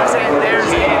man. They're saying there's a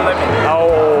limit. Oh,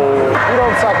 you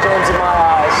don't suck, James, in my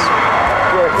eyes.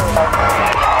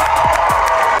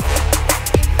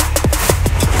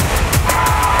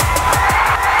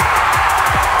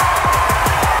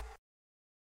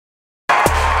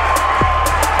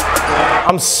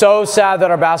 I'm so sad that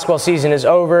our basketball season is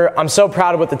over. I'm so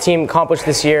proud of what the team accomplished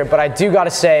this year, but I do gotta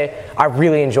say, I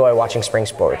really enjoy watching spring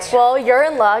sports. Well, you're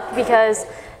in luck because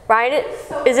Ryan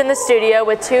is in the studio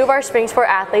with two of our spring sport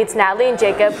athletes, Natalie and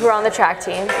Jacob, who are on the track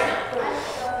team.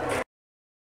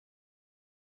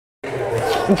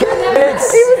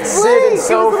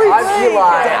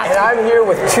 And I'm here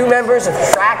with two members of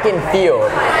track and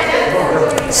field.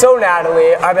 So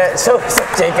Natalie, so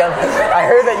Jacob, I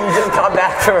heard that you just got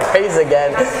back from a race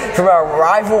again from our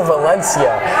rival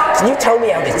Valencia. Can you tell me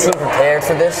how the team prepared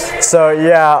for this? So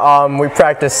yeah, we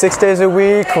practice 6 days a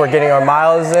week. We're getting our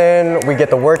miles in. We get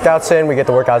the workouts in. We get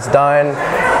the workouts done,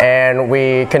 and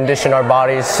we condition our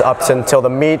bodies up until the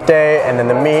meet day. And then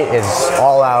the meet is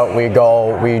all out. We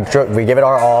go. We give it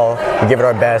our all. We give it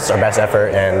our best effort,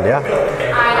 and yeah.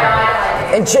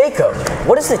 And Jacob,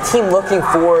 what is the team looking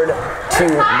forward to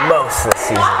most this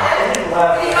season?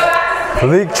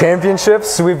 League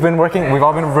championships. We've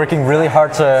all been working really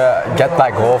hard to get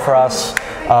that goal for us.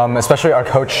 Especially our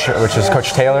coach, which is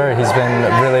Coach Taylor. He's been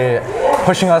really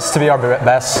pushing us to be our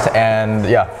best, and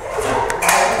yeah.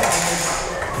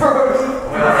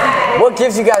 What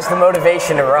gives you guys the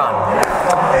motivation to run?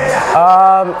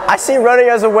 I see running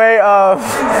as a way of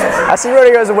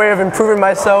improving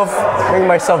myself, making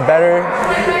myself better,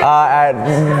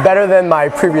 better than my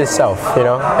previous self. You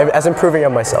know, as improving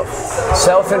on myself.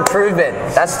 Self-improvement.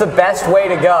 That's the best way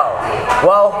to go.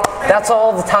 Well, that's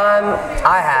all the time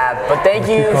I have. But thank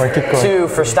you too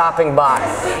for stopping by.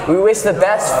 We wish the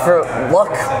best for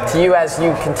luck to you as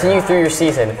you continue through your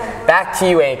season. Back to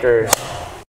you, anchors.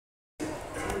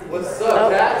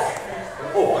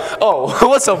 Oh,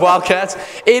 what's up, Wildcats?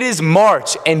 It is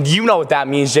March, and you know what that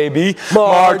means, JB.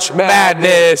 March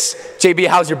Madness. JB,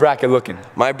 how's your bracket looking?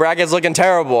 My bracket's looking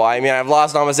terrible. I mean, I've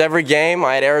lost almost every game.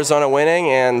 I had Arizona winning,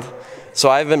 and so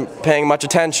I haven't been paying much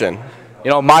attention. You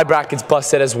know, my bracket's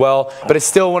busted as well, but it's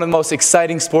still one of the most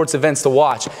exciting sports events to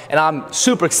watch. And I'm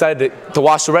super excited to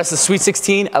watch the rest of the Sweet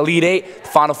 16, Elite 8,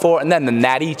 Final Four, and then the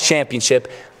Natty Championship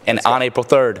on April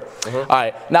 3rd. All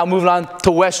right, now moving on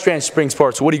to West Ranch Spring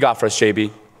Sports. What do you got for us,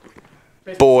 JB?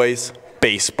 Boys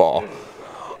baseball.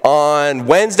 On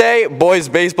Wednesday, boys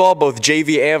baseball, both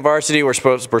JV and varsity were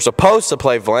supposed to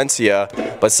play Valencia,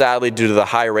 but sadly, due to the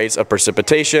high rates of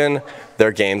precipitation,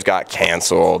 their games got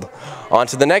canceled. On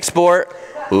to the next sport,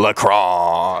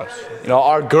 lacrosse. You know,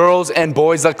 our girls and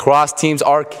boys lacrosse teams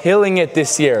are killing it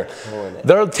this year.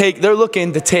 They're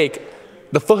looking to take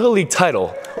the Foothill League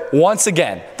title once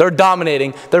again. They're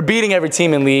dominating. They're beating every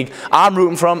team in league. I'm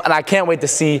rooting for them, and I can't wait to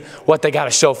see what they got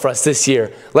to show for us this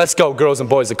year. Let's go, girls and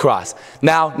boys lacrosse.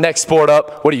 Now, next sport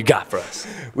up, what do you got for us?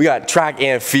 We got track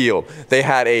and field. They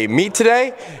had a meet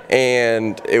today,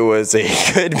 and it was a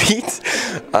good meet.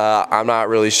 I'm not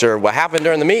really sure what happened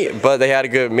during the meet, but they had a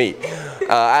good meet.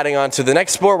 Adding on to the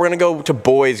next sport, we're going to go to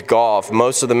boys golf.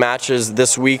 Most of the matches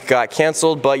this week got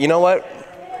canceled, but you know what?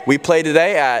 We played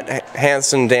today at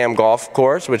Hanson Dam Golf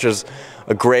Course, which is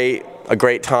a great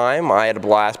time. I had a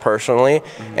blast personally,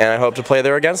 and I hope to play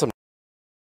there again sometime.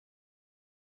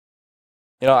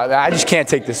 You know, I just can't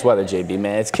take this weather, JB,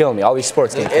 man. It's killing me. All these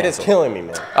sports games. It is killing me,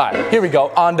 man. All right, here we go.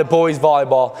 On to boys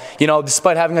volleyball. You know,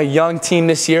 despite having a young team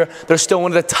this year, they're still one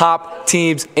of the top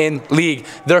teams in league.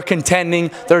 They're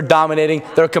contending, they're dominating,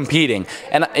 they're competing.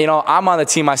 And, you know, I'm on the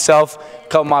team myself. A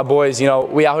couple of my boys, you know,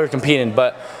 we out here competing.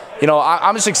 But, you know,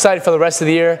 I'm just excited for the rest of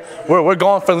the year. We're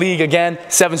going for league again,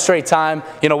 7th straight time.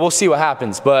 You know, we'll see what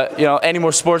happens. But, you know, any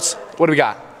more sports? What do we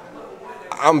got?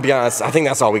 I'm gonna be honest, I think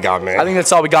that's all we got, man. I think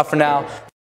that's all we got for now.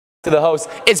 To the host,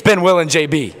 it's been Will and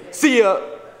JB. See ya.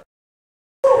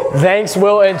 Thanks,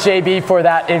 Will and JB, for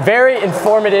that very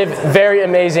informative, very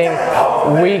amazing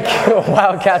week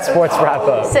Wildcat Sports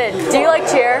wrap-up. Sid, do you like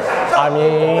cheer? I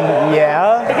mean,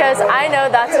 yeah. Because I know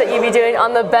that's what you be doing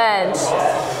on the bench.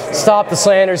 Stop the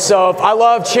slander, Soph. I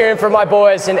love cheering for my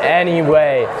boys in any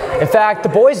way. In fact, the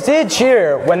boys did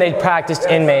cheer when they practiced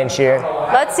in man cheer.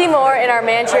 Let's see more in our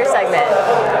man cheer segment.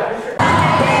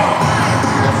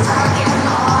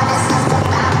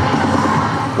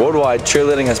 Worldwide,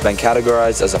 cheerleading has been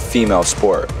categorized as a female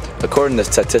sport. According to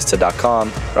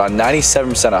Statista.com, around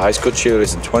 97% of high school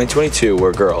cheerleaders in 2022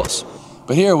 were girls.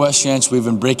 But here at West Ranch, we've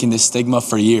been breaking this stigma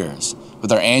for years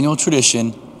with our annual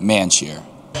tradition, man cheer.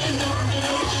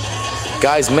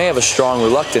 Guys may have a strong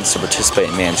reluctance to participate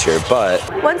in man cheer, but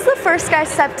Once the first guy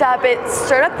stepped up, it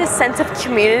stirred up this sense of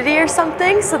community or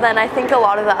something, so then I think a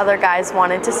lot of the other guys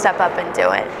wanted to step up and do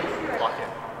it.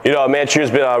 You know, man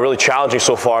cheer's been really challenging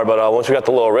so far, but once we got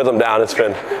the little rhythm down, it's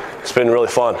been really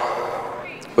fun.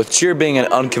 with cheer being an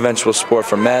unconventional sport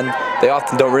for men, they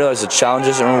often don't realize the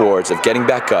challenges and rewards of getting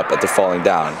back up after falling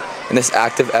down. And this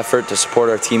active effort to support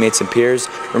our teammates and peers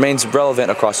remains relevant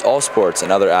across all sports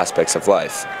and other aspects of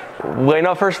life. Well, you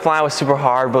know, first flying was super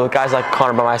hard, but with guys like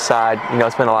Connor by my side, you know,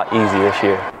 it's been a lot easier this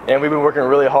year. And we've been working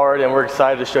really hard, and we're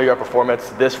excited to show you our performance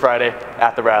this Friday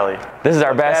at the rally. This is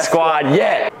our best squad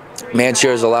yet. Man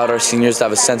cheer has allowed our seniors to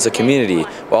have a sense of community,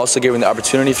 while also giving the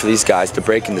opportunity for these guys to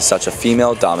break into such a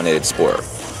female-dominated sport.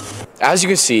 As you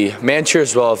can see, man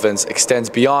cheer's relevance extends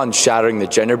beyond shattering the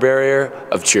gender barrier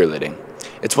of cheerleading.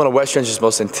 It's one of West Ranch's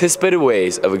most anticipated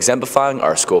ways of exemplifying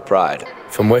our school pride.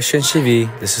 From West Ranch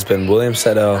TV, this has been William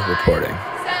Seddell reporting.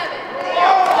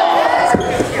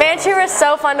 Man cheer was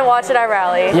so fun to watch at our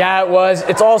rally. Yeah, it was.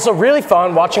 It's also really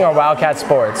fun watching our Wildcat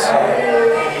sports.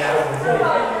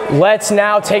 Let's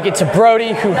now take it to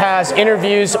Brody, who has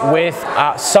interviews with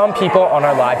some people on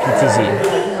our live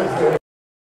PTZ.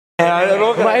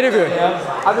 My interview. All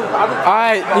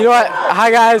right, you know what? Hi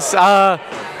guys.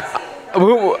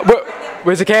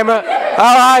 Where's the camera? Oh,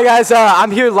 hi guys.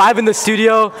 I'm here live in the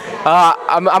studio.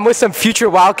 I'm with some future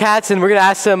Wildcats, and we're gonna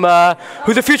ask them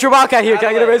who's a future Wildcat here. Can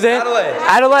I get a raise hand?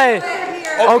 Adelaide.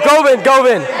 Oh,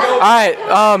 Govin. All right.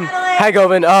 Hi,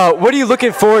 Govin. What are you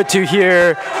looking forward to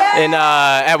here in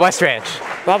at West Ranch?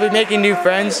 Probably making new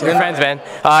friends. New friends, man.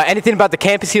 Anything about the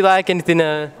campus you like? Anything?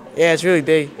 Yeah, it's really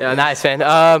big. Yeah, nice, man.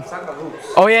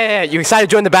 Oh yeah. You excited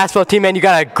to join the basketball team, man? You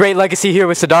got a great legacy here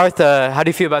with Siddharth. How do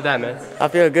you feel about that, man? I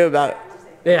feel good about it.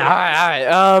 Yeah,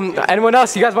 all right. Anyone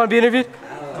else? You guys want to be interviewed?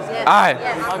 All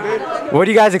right. What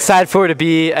are you guys excited for to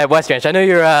be at West Ranch? I know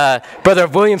you're brother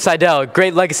of William Seidel.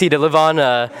 Great legacy to live on.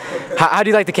 How do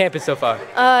you like the campus so far?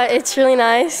 It's really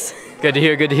nice. Good to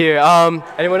hear.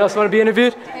 Anyone else want to be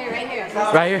interviewed? Right here.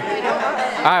 Right here?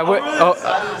 All right.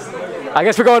 I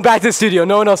guess we're going back to the studio.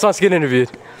 No one else wants to get interviewed.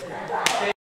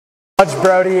 Much,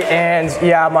 Brody, and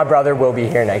yeah, my brother will be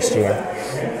here next year.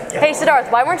 Hey Siddharth,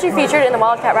 why weren't you featured in the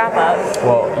Wildcat wrap-up?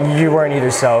 Well, you weren't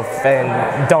either, Soph,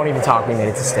 and don't even talk me made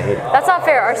it to state. That's not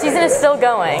fair. Our season is still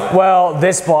going. Well,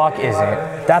 this block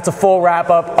isn't. That's a full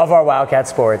wrap-up of our Wildcat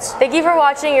sports. Thank you for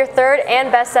watching your third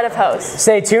and best set of hosts.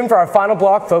 Stay tuned for our final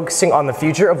block focusing on the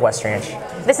future of West Ranch.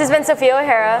 This has been Sophia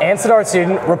O'Hara and Siddharth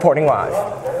Student reporting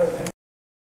live.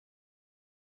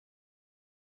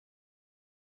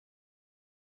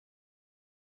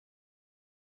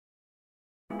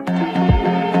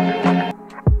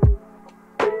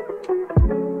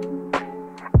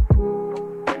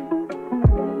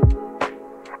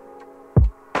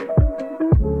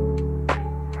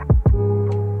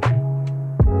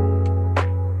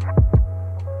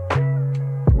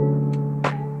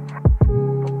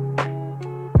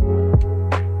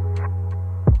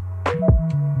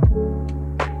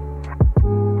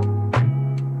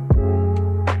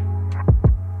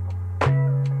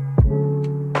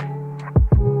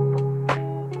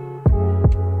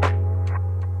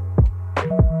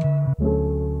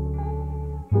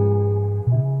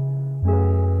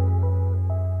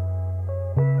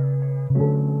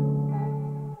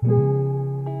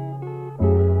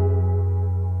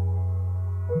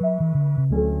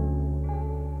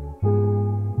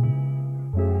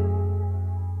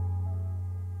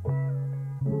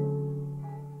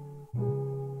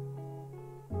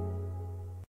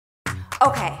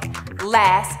 Okay,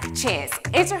 last chance.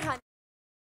 Enter Honey.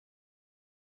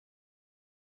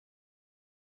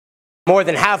 More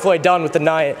than halfway done with the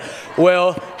night.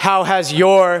 Will, how has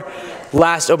your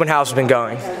last open house been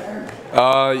going?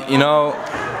 You know,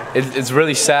 it's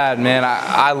really sad, man.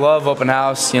 I love open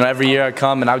house. You know, every year I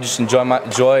come and I just enjoy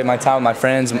my time with my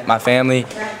friends, my family,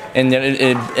 and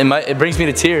it brings me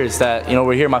to tears that, you know,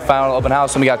 we're here my final open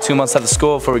house and we got 2 months left of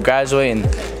school before we graduate and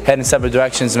head in separate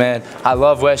directions, man. I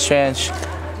love West Ranch.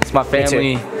 It's my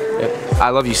family. I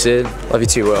love you, Sid. Love you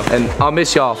too, Will. And I'll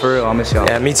miss y'all, for real. I'll miss y'all.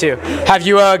 Yeah, me too. Have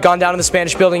you gone down to the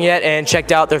Spanish building yet and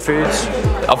checked out their foods?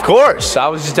 Of course. I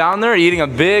was just down there eating a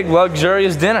big,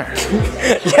 luxurious dinner.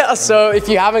 Yeah, so if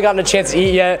you haven't gotten a chance to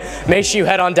eat yet, make sure you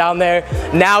head on down there.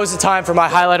 Now is the time for my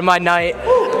highlight of my night.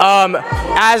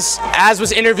 As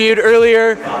was interviewed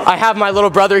earlier, I have my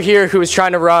little brother here who is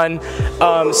trying to run.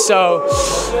 This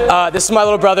is my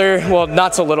little brother, well,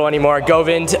 not so little anymore,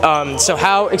 Govind. So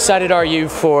how excited are you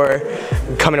for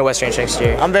coming to West Ranch next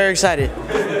year? I'm very excited.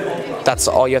 That's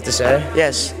all you have to say?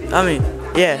 Yes. I mean,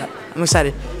 yeah, I'm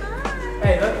excited.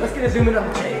 Hey, let's get a zoom in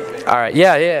on Jake. All right,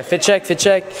 yeah, fit check.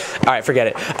 All right, forget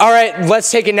it. All right,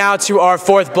 let's take it now to our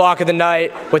fourth block of the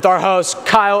night with our hosts,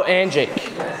 Kyle and Jake.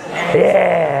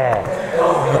 Yeah.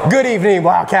 Good evening,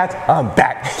 Wildcats. I'm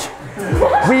back.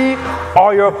 We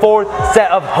are your fourth set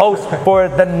of hosts for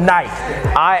the night.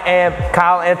 I am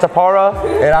Kyle Antapara.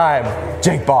 And I am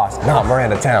Jake Boss, not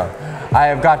Miranda Town. I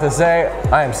have got to say,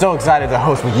 I am so excited to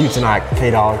host with you tonight,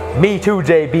 K-Dog. Me too,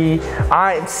 JB.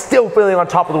 I am still feeling on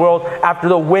top of the world after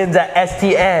the wins at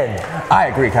STN. I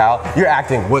agree, Kyle. Your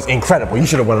acting was incredible. You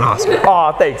should have won an Oscar.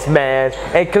 Aw, thanks, man.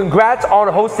 And congrats on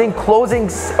hosting closing.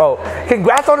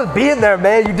 Congrats on us being there,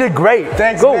 man. You did great.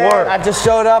 Thanks, Good man. work. I just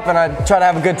showed up and I tried to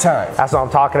have a good time. That's what I'm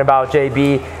talking about,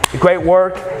 JB. Great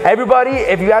work. Everybody,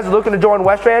 if you guys are looking to join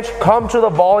West Ranch, come to the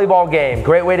volleyball game.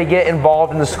 Great way to get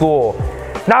involved in the school.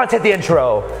 Now let's hit the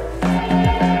intro.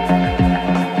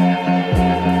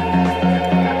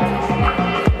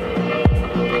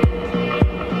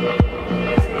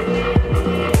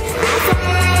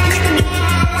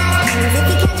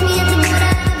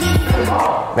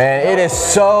 Man, it is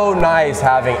so nice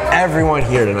having everyone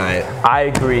here tonight. I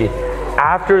agree.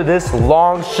 After this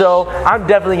long show, I'm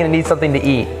definitely gonna need something to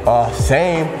eat.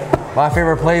 Same. My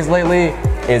favorite place lately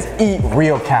is Eat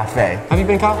Real Cafe. Have you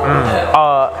been, Kyle?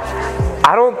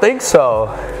 I don't think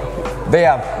so. They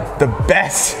have the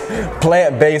best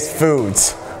plant-based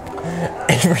foods.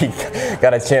 Avery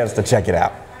got a chance to check it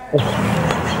out.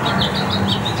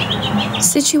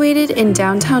 Situated in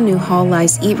downtown Newhall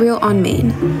lies Eat Real on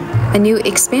Main, a new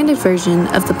expanded version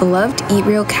of the beloved Eat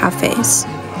Real cafes.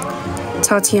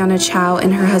 Tatiana Chow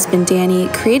and her husband Danny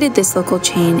created this local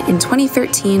chain in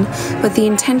 2013 with the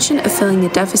intention of filling the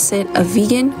deficit of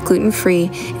vegan, gluten-free,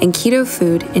 and keto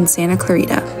food in Santa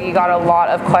Clarita. We got a lot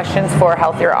of questions for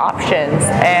healthier options,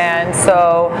 and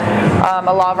so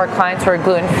a lot of our clients were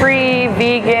gluten-free,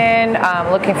 vegan,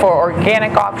 looking for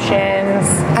organic options.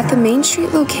 At the Main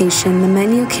Street location, the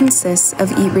menu consists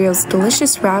of Eat Real's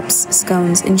delicious wraps,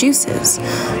 scones, and juices,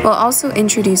 while also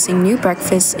introducing new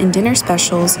breakfast and dinner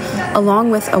specials along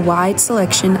with a wide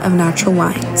selection of natural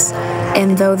wines.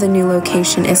 And though the new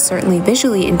location is certainly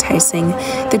visually enticing,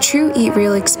 the true Eat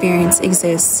Real experience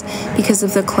exists because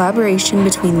of the collaboration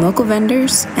between local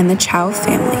vendors and the Chow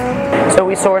family. So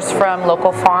we source from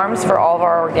local farms for all of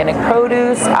our organic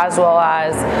produce, as well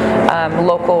as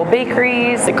local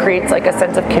bakeries. It creates like a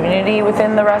sense of community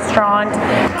within the restaurant.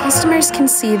 Customers can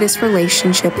see this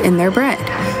relationship in their bread,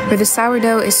 where the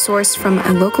sourdough is sourced from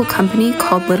a local company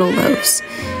called Little Loaves,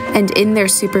 and in their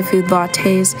superfood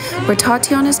lattes, where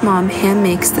Tatiana's mom hand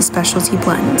makes the specialty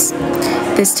blends.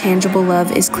 This tangible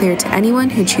love is clear to anyone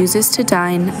who chooses to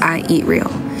dine at Eat Real.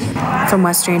 From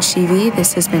West Ranch TV,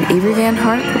 this has been Avery Van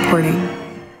Hart reporting.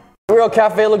 Real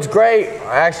Cafe looks great.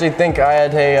 I actually think I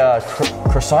had a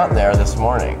croissant there this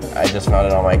morning. I just found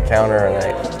it on my counter and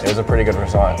it was a pretty good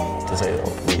croissant, to say the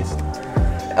least.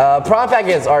 Prom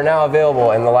packets are now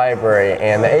available in the library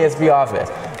and the ASB office.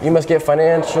 You must get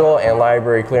financial and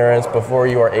library clearance before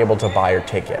you are able to buy your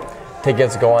ticket.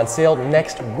 Tickets go on sale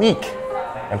next week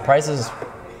and prices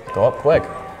go up quick,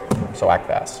 so act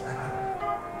fast.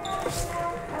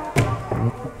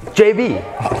 JB,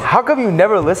 how come you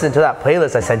never listened to that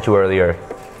playlist I sent you earlier?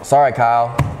 Sorry,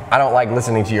 Kyle. I don't like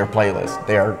listening to your playlist.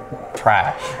 They are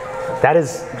trash.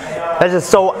 That's just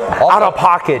so out of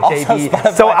pocket,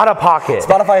 JB. So out of pocket.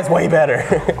 Spotify is way better.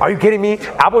 Are you kidding me?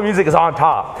 Apple Music is on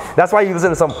top. That's why you listen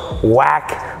to some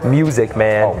whack music,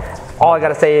 man. All I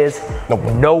gotta say is,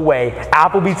 no way.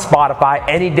 Apple beats Spotify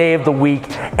any day of the week,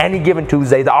 any given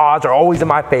Tuesday. The odds are always in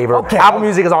my favor. Okay, Apple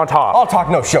Music is on top. All talk,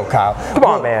 no show, Kyle. Come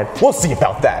on, man. We'll see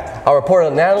about that. Our reporter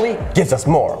Natalie gives us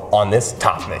more on this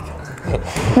topic.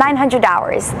 900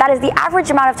 hours. That is the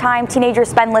average amount of time teenagers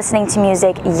spend listening to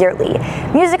music yearly.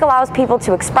 Music allows people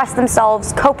to express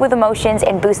themselves, cope with emotions,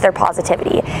 and boost their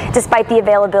positivity. Despite the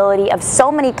availability of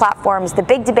so many platforms, the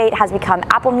big debate has become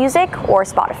Apple Music or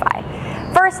Spotify.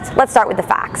 First, let's start with the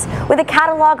facts. With a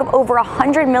catalog of over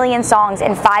 100 million songs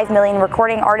and 5 million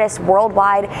recording artists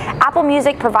worldwide, Apple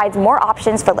Music provides more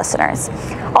options for listeners.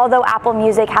 Although Apple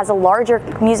Music has a larger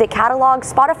music catalog,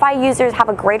 Spotify users have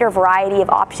a greater variety of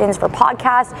options for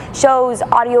podcasts, shows,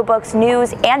 audiobooks,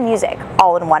 news, and music,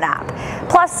 all in one app.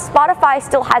 Plus, Spotify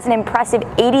still has an impressive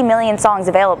 80 million songs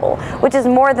available, which is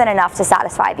more than enough to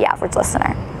satisfy the average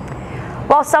listener.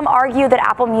 While some argue that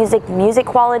Apple Music music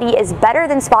quality is better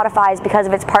than Spotify's because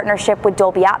of its partnership with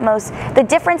Dolby Atmos, the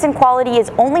difference in quality is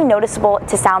only noticeable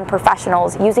to sound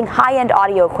professionals using high-end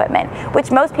audio equipment,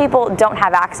 which most people don't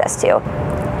have access to.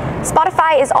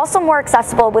 Spotify is also more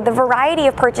accessible with a variety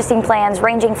of purchasing plans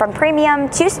ranging from premium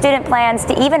to student plans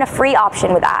to even a free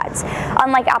option with ads.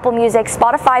 Unlike Apple Music,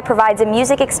 Spotify provides a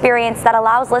music experience that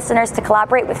allows listeners to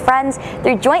collaborate with friends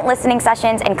through joint listening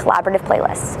sessions and collaborative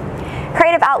playlists.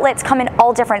 Creative outlets come in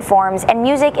all different forms, and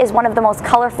music is one of the most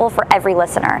colorful for every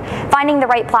listener. Finding the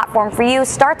right platform for you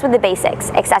starts with the basics,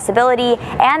 accessibility,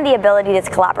 and the ability to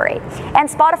collaborate. And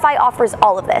Spotify offers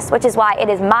all of this, which is why it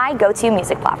is my go-to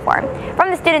music platform.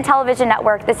 From the Student Television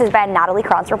Network, this has been Natalie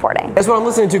Kranz reporting. That's what I'm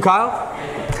listening to, Kyle.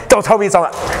 Don't tell me it's on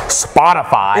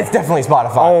Spotify. It's definitely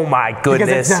Spotify. Oh my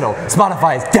goodness. Because it's Zettel.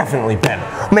 Spotify is definitely better.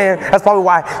 Man, that's probably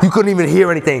why you couldn't even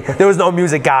hear anything. There was no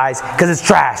music, guys, because it's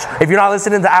trash. If you're not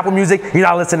listening to Apple Music, you're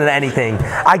not listening to anything.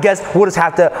 I guess we'll just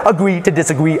have to agree to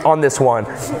disagree on this one.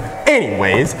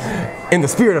 Anyways, in the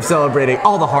spirit of celebrating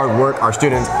all the hard work our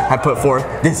students have put forth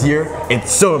this year,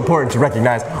 it's so important to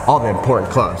recognize all the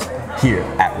important clubs here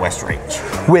at West Range.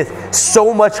 With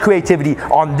so much creativity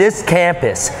on this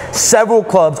campus, several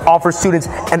clubs offer students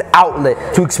an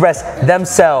outlet to express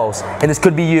themselves, and this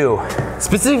could be you.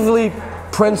 Specifically,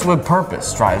 Prince with Purpose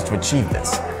strives to achieve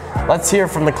this. Let's hear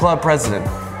from the club president,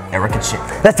 Erica Chip.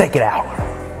 Let's take it out.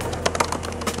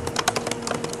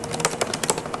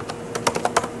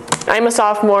 I'm a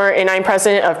sophomore and I'm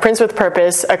president of Prince with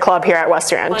Purpose, a club here at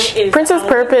West Ranch. Prince with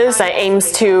Purpose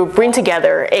aims to bring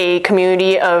together a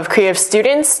community of creative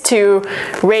students to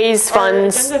raise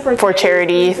funds for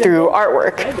charity through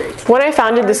artwork. When I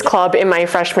founded this club in my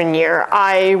freshman year,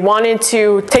 I wanted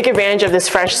to take advantage of this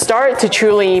fresh start to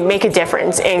truly make a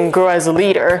difference and grow as a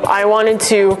leader. I wanted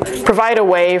to provide a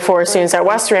way for students at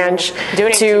West Ranch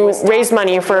to raise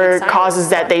money for causes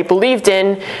that they believed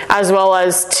in, as well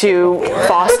as to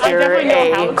foster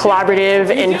a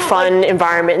collaborative and fun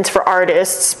environment for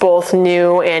artists, both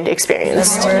new and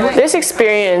experienced. This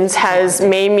experience has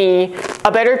made me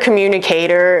a better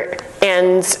communicator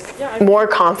and more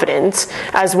confident,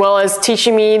 as well as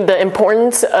teaching me the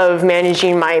importance of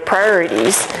managing my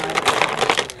priorities.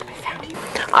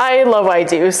 I love what I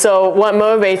do, so what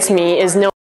motivates me is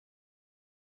knowing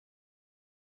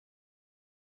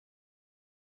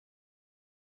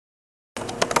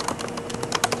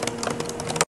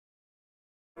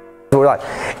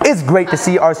It's great to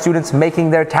see our students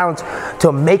making their talents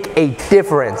to make a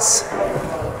difference.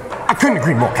 I couldn't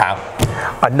agree more, Kyle.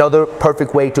 Another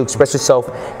perfect way to express yourself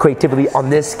creatively on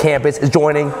this campus is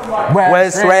joining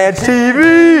West Ranch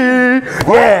TV.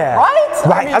 Yeah. Right?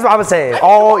 Right. That's what I was saying.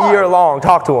 All year long.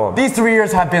 Talk to them. These 3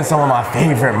 years have been some of my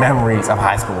favorite memories of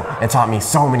high school and taught me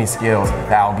so many skills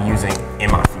that I'll be using in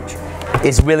my future.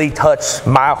 It's really touched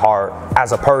my heart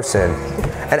as a person.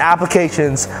 And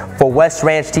applications for West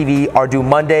Ranch TV are due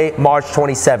Monday, March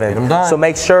 27th. So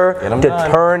make sure to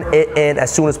turn it in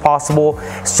as soon as possible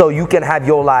so you can have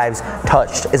your lives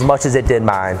touched as much as it did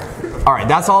mine. All right,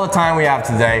 that's all the time we have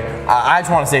today. I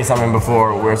just want to say something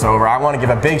before it's over. I want to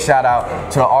give a big shout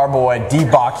out to our boy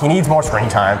D-Bach. He needs more screen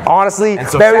time. Honestly,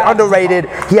 so very underrated.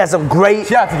 He has a great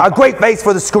face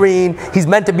for the screen. He's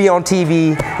meant to be on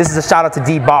TV. This is a shout out to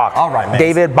D-Bach. All right, man.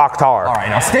 David Bakhtar. All right,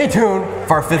 now stay tuned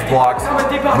for our 5th block.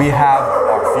 We have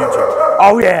our future.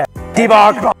 Oh yeah,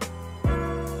 D-Bach.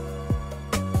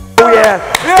 Oh yeah.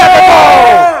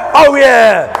 Oh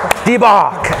yeah,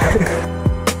 D-Bach.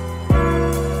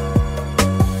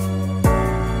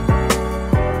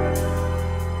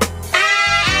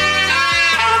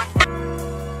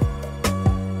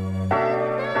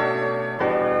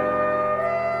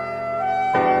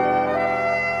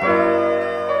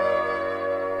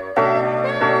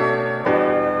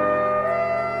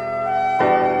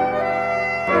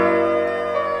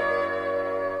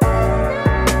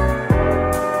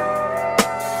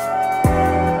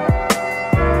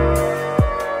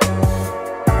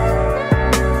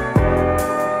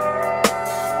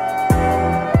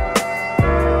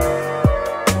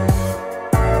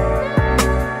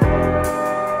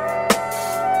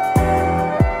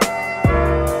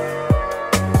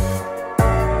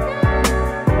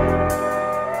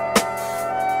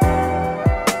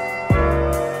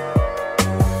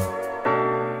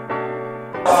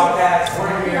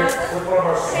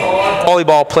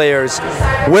 volleyball players,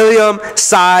 William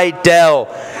Seidel.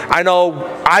 I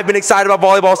know I've been excited about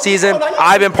volleyball season.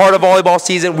 I've been part of volleyball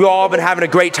season. We've all been having a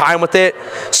great time with it.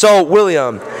 So,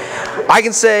 William, I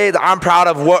can say that I'm proud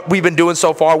of what we've been doing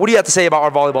so far. What do you have to say about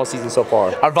our volleyball season so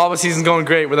far? Our volleyball season's going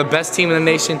great. We're the best team in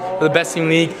the nation. We're the best team in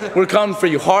the league. We're coming for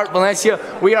you. Hart, Valencia,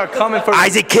 we are coming for you.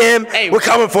 Isaac Kim, hey, we're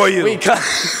coming for you. We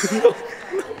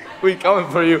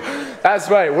coming for you. That's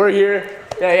right. We're here.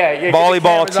 Yeah.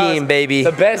 Volleyball team, baby.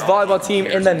 The best volleyball team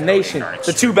in the nation.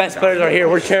 The 2 best players are here.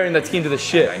 We're carrying the team to the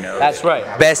shit. That's right.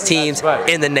 Best teams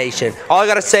in the nation. All I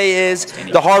gotta say is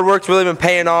the hard work's really been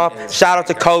paying off. Shout out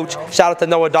to Coach. Shout out to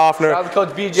Noah Doffner. Shout out to Coach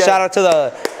BJ. Shout out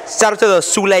to the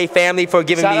Sule family for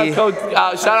giving me.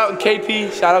 Shout out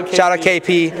KP. Shout out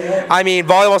KP. I mean,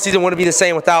 volleyball season wouldn't be the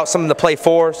same without something to play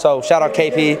for. So shout out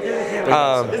KP.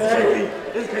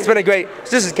 It's been a great.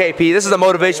 This is KP. This is the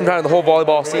motivation behind the whole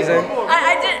volleyball season.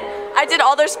 I did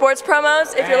all their sports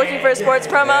promos. If you're looking for a sports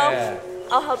promo,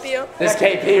 I'll help you. This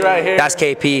KP right here. That's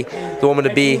KP, the woman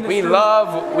to be. We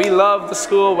love the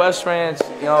school, West Ranch,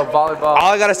 volleyball.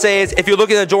 All I gotta say is, if you're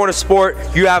looking to join a sport,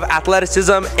 you have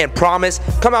athleticism and promise,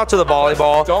 come out to the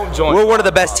volleyball. Don't join. We're one of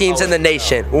the best teams in the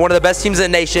nation. We're one of the best teams in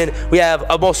the nation. We have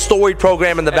a most storied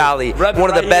program in the Valley. One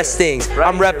of the best things.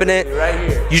 I'm repping it. Right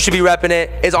here. You should be repping it.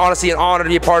 It's honestly an honor to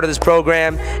be a part of this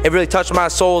program. It really touched my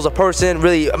soul as a person,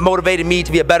 really motivated me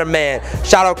to be a better man.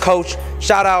 Shout out Coach.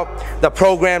 Shout out the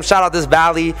program. Shout out this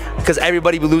Valley, because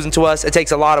everybody be losing to us. It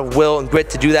takes a lot of will and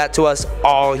grit to do that to us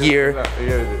all year.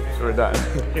 We're done.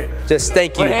 Just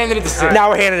thank you. We're handing it to Sid. Now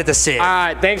we're handing it to Sid. All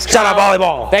right, thanks, Kyle. Shout out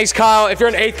volleyball. Thanks, Kyle. If you're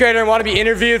an 8th grader and want to be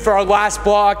interviewed for our last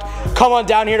block, come on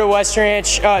down here to West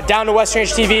Ranch, down to West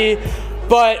Ranch TV.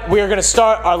 But we are going to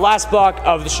start our last block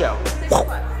of the show.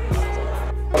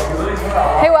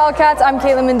 Hey Wildcats, I'm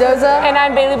Caitlin Mendoza. And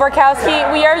I'm Bailey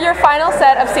Borkowski. We are your final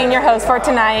set of senior hosts for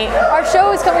tonight. Our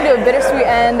show is coming to a bittersweet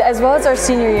end, as well as our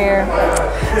senior year.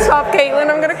 Stop, Caitlin,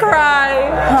 I'm gonna cry.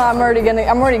 I'm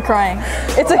already crying.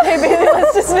 It's okay, Bailey,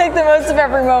 let's just make the most of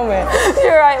every moment.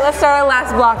 You're right, let's start our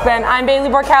last block then. I'm Bailey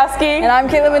Borkowski. And I'm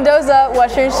Caitlin Mendoza.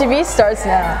 West Ranch TV starts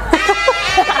now.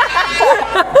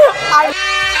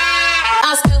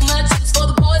 I spill my juice for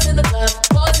the boys in the club,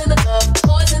 boys in the club,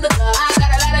 boys in the club. I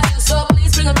got a lot of juice, so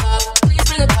please bring 'em up, please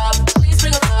bring 'em up, please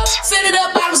bring 'em up. Fill it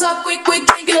up, bottles up, quick, quick,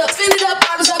 drink it up. Fill it up,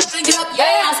 bottles up, drink it up.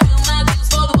 Yeah, I spill my juice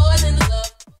for the boys in the club.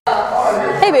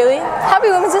 Hey Bailey, happy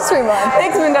Women's History Month.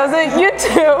 Thanks, Mendoza. You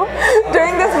too.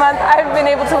 During this month, I've been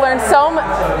able to learn so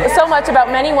much about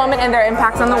many women and their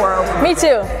impacts on the world. Me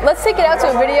too. Let's take it out to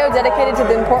a video dedicated to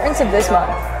the importance of this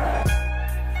month.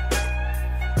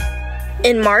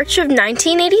 In March of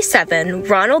 1987,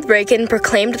 Ronald Reagan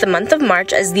proclaimed the month of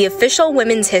March as the official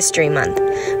Women's History Month.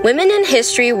 Women in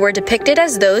history were depicted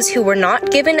as those who were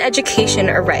not given education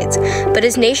or rights, but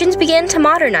as nations began to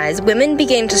modernize, women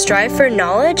began to strive for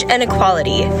knowledge and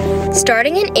equality.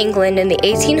 Starting in England in the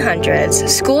 1800s,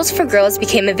 schools for girls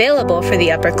became available for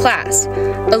the upper class.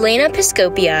 Elena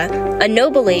Piscopia, a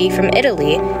noble lady from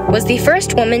Italy, was the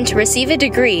first woman to receive a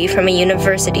degree from a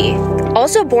university.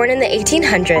 Also born in the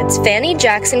 1800s, Fanny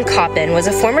Jackson Coppin was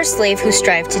a former slave who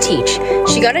strived to teach.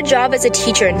 She got a job as a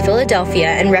teacher in Philadelphia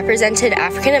and represented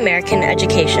African American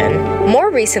education. More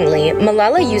recently,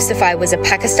 Malala Yousafzai was a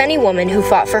Pakistani woman who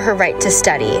fought for her right to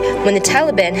study when the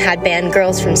Taliban had banned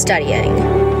girls from studying.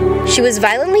 She was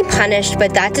violently punished,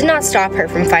 but that did not stop her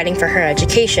from fighting for her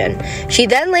education. She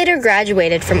then later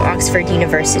graduated from Oxford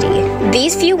University.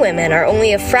 These few women are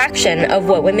only a fraction of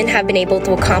what women have been able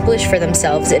to accomplish for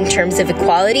themselves in terms of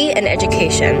equality and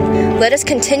education. Let us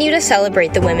continue to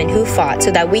celebrate the women who fought so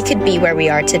that we could be where we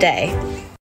are today.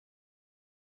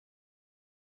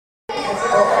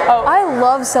 I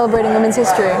love celebrating women's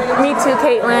history. Me too,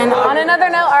 Caitlin. On another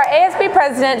note, our ASB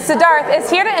president, Siddharth,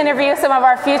 is here to interview some of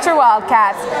our future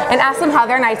Wildcats and ask them how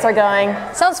their nights are going.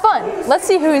 Sounds fun. Let's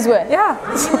see who he's with. Yeah.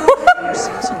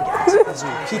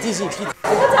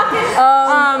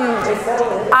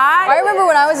 I remember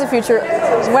when I was a future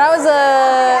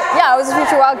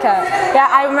Wildcat. Yeah,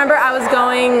 I remember I was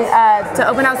going to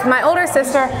open house with my older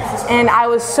sister, and I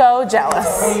was so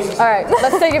jealous. All right,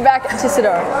 let's take it back to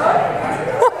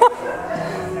Siddharth.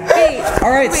 All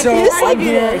right, so I'm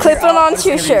here. Clip it onto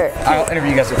your shirt. I'll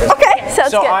interview you guys with this. Okay,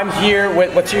 sounds good. So I'm here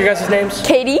with, what's your guys' names?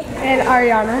 Katie and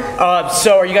Ariana.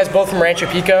 So are you guys both from Rancho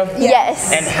Pico?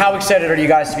 Yes. And how excited are you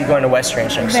guys to be going to West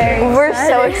Ranch next year? We're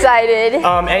so excited.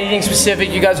 Anything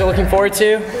specific you guys are looking forward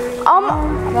to?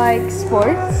 Like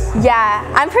sports?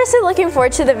 Yeah, I'm personally looking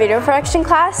forward to the video production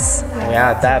class.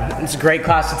 Yeah, it's a great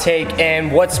class to take.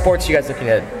 And what sports are you guys looking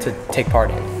to take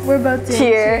part in? We're both doing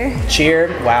cheer. Cheer?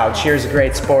 Wow, cheer is a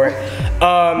great sport.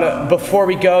 Before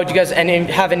we go, do you guys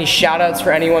have any shout outs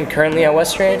for anyone currently at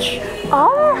West Ranch?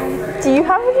 Do you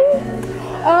have any?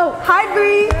 Oh, hi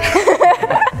Bree!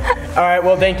 All right,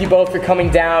 well, thank you both for coming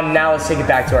down. Now let's take it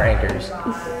back to our anchors.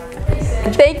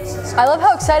 I love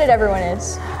how excited everyone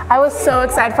is. I was so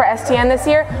excited for STN this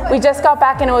year. We just got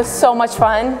back and it was so much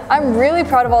fun. I'm really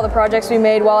proud of all the projects we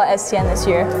made while at STN this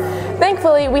year.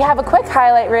 Thankfully, we have a quick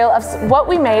highlight reel of what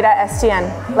we made at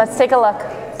STN. Let's take a look.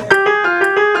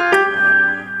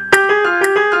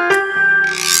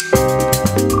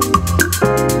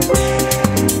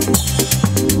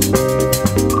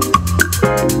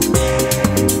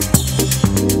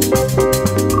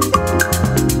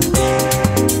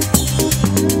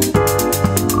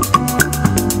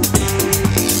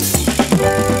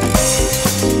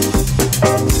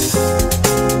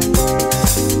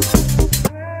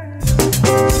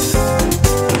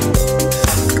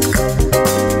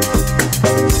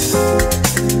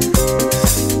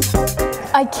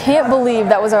 I can't believe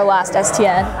that was our last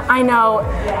STN. I know.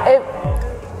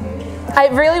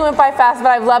 It really went by fast, but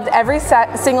I've loved every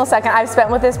single second I've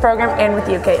spent with this program and with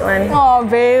you, Caitlin. Oh,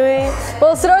 Bailey.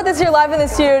 Well, Siddharth is here live in the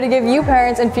studio to give you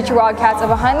parents and future Wildcats a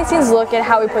behind-the-scenes look at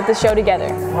how we put this show together.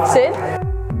 Sid?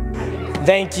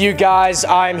 Thank you, guys.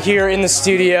 I'm here in the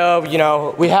studio. You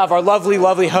know, we have our lovely,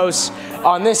 lovely hosts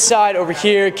on this side over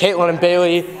here, Caitlin and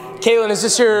Bailey. Caitlin, is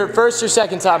this your first or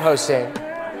second time hosting?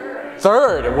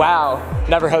 Third, wow.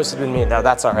 Never hosted with me, no,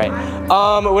 that's all right.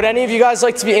 Would any of you guys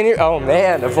like to be in here? Oh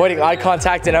man, avoiding eye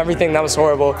contact and everything, that was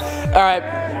horrible. All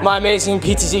right, my amazing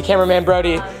PTZ cameraman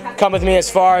Brody, come with me as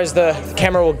far as the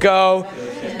camera will go.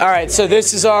 All right, so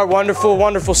this is our wonderful,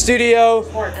 wonderful studio.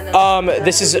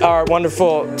 This is our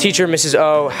wonderful teacher, Mrs.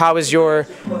 O. How is your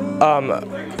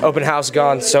open house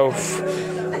gone so far?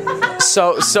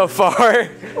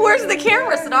 Where's the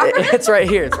camera, Siddharth? It's right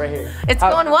here, it's right here. It's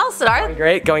going well,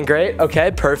 Siddharth. Going great,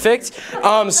 okay, perfect.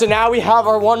 So now we have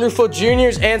our wonderful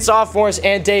juniors and sophomores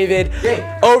and David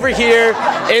over here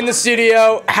in the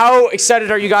studio. How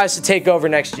excited are you guys to take over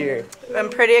next year? I'm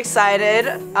pretty excited.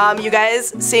 You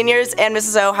guys, seniors and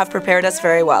Mrs. O, have prepared us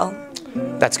very well.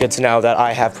 That's good to know that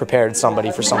I have prepared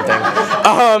somebody for something.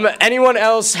 Anyone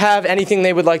else have anything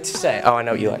they would like to say? Oh, I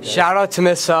know Eli. Shout out to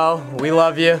Miss O. We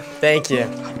love you. Thank you.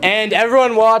 And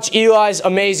everyone watch Eli's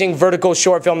amazing vertical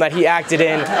short film that he acted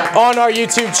in on our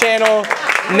YouTube channel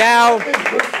now.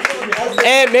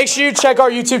 And make sure you check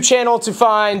our YouTube channel to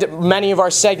find many of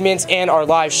our segments and our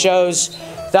live shows.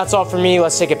 That's all for me.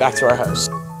 Let's take it back to our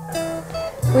host.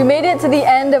 We made it to the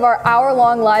end of our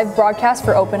hour-long live broadcast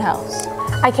for Open House.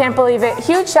 I can't believe it.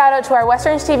 Huge shout out to our West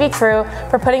Ranch TV crew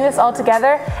for putting this all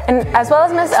together, and as well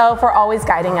as Ms. O for always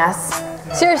guiding us.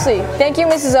 Seriously, thank you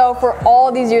Mrs. O for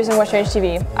all these years in West Ranch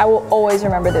TV. I will always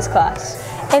remember this class.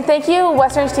 And thank you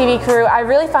West Ranch TV crew. I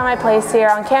really found my place here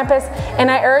on campus,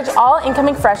 and I urge all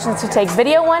incoming freshmen to take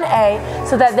Video 1A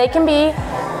so that they can be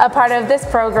a part of this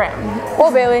program.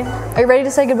 Well, Bailey, are you ready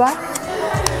to say goodbye?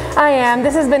 I am.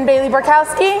 This has been Bailey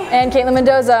Borkowski and Caitlin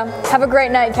Mendoza. Have a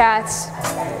great night, Cats.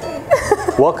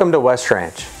 Welcome to West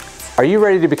Ranch. Are you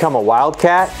ready to become a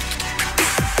Wildcat?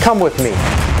 Come with me.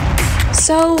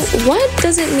 So, what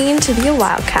does it mean to be a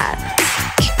Wildcat?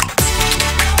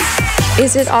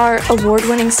 Is it our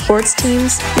award-winning sports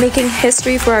teams making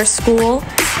history for our school,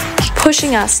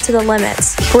 pushing us to the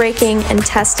limits, breaking and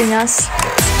testing us?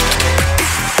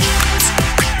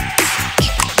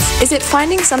 Is it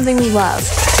finding something we love,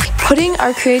 putting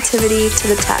our creativity to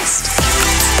the test?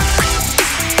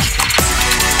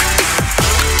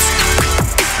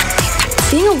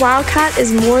 Being a Wildcat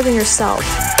is more than yourself.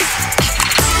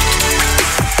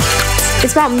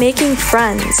 It's about making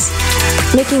friends,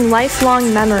 making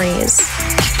lifelong memories.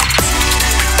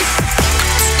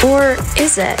 Or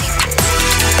is it?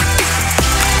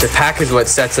 The pack is what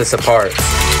sets us apart.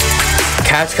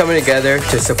 Cats coming together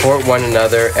to support one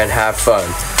another and have fun.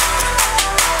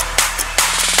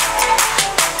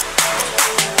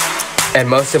 And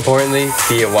most importantly,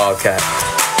 be a Wildcat.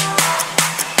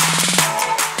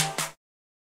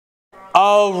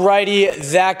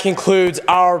 Alrighty, that concludes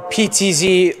our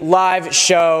PTZ live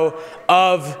show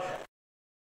of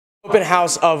Open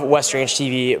House of West Ranch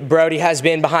TV. Brody has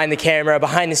been behind the camera,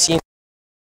 behind the scenes.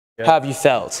 How have you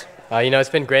felt? You know, it's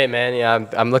been great, man. Yeah,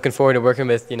 I'm looking forward to working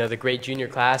with, you know, the great junior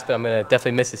class, but I'm gonna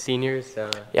definitely miss the seniors.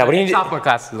 Yeah, what do you need? Sophomore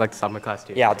class, like the sophomore class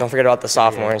too. Yeah, don't forget about the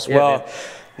sophomores. Yeah, well, man.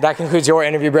 that concludes your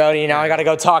interview, Brody. Now I gotta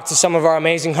go talk to some of our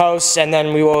amazing hosts, and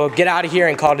then we will get out of here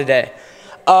and call it a day.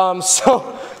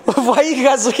 So Why are you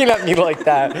guys looking at me like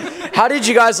that? How did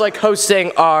you guys like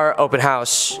hosting our open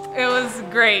house? It was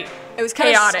great. It was kind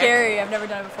of Chaotic. scary. I've never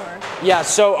done it before. Yeah,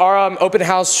 so our open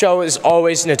house show is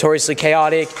always notoriously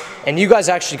chaotic, and you guys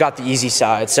actually got the easy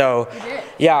side. So,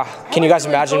 yeah, can you guys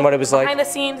imagine what it was like? Behind the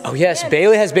scenes. Oh yes,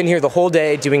 Bailey has been here the whole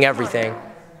day doing everything.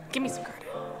 Give me some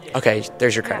credit. Okay,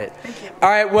 there's your credit. All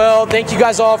right, well, thank you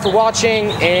guys all for watching,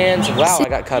 and wow, I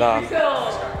got cut off.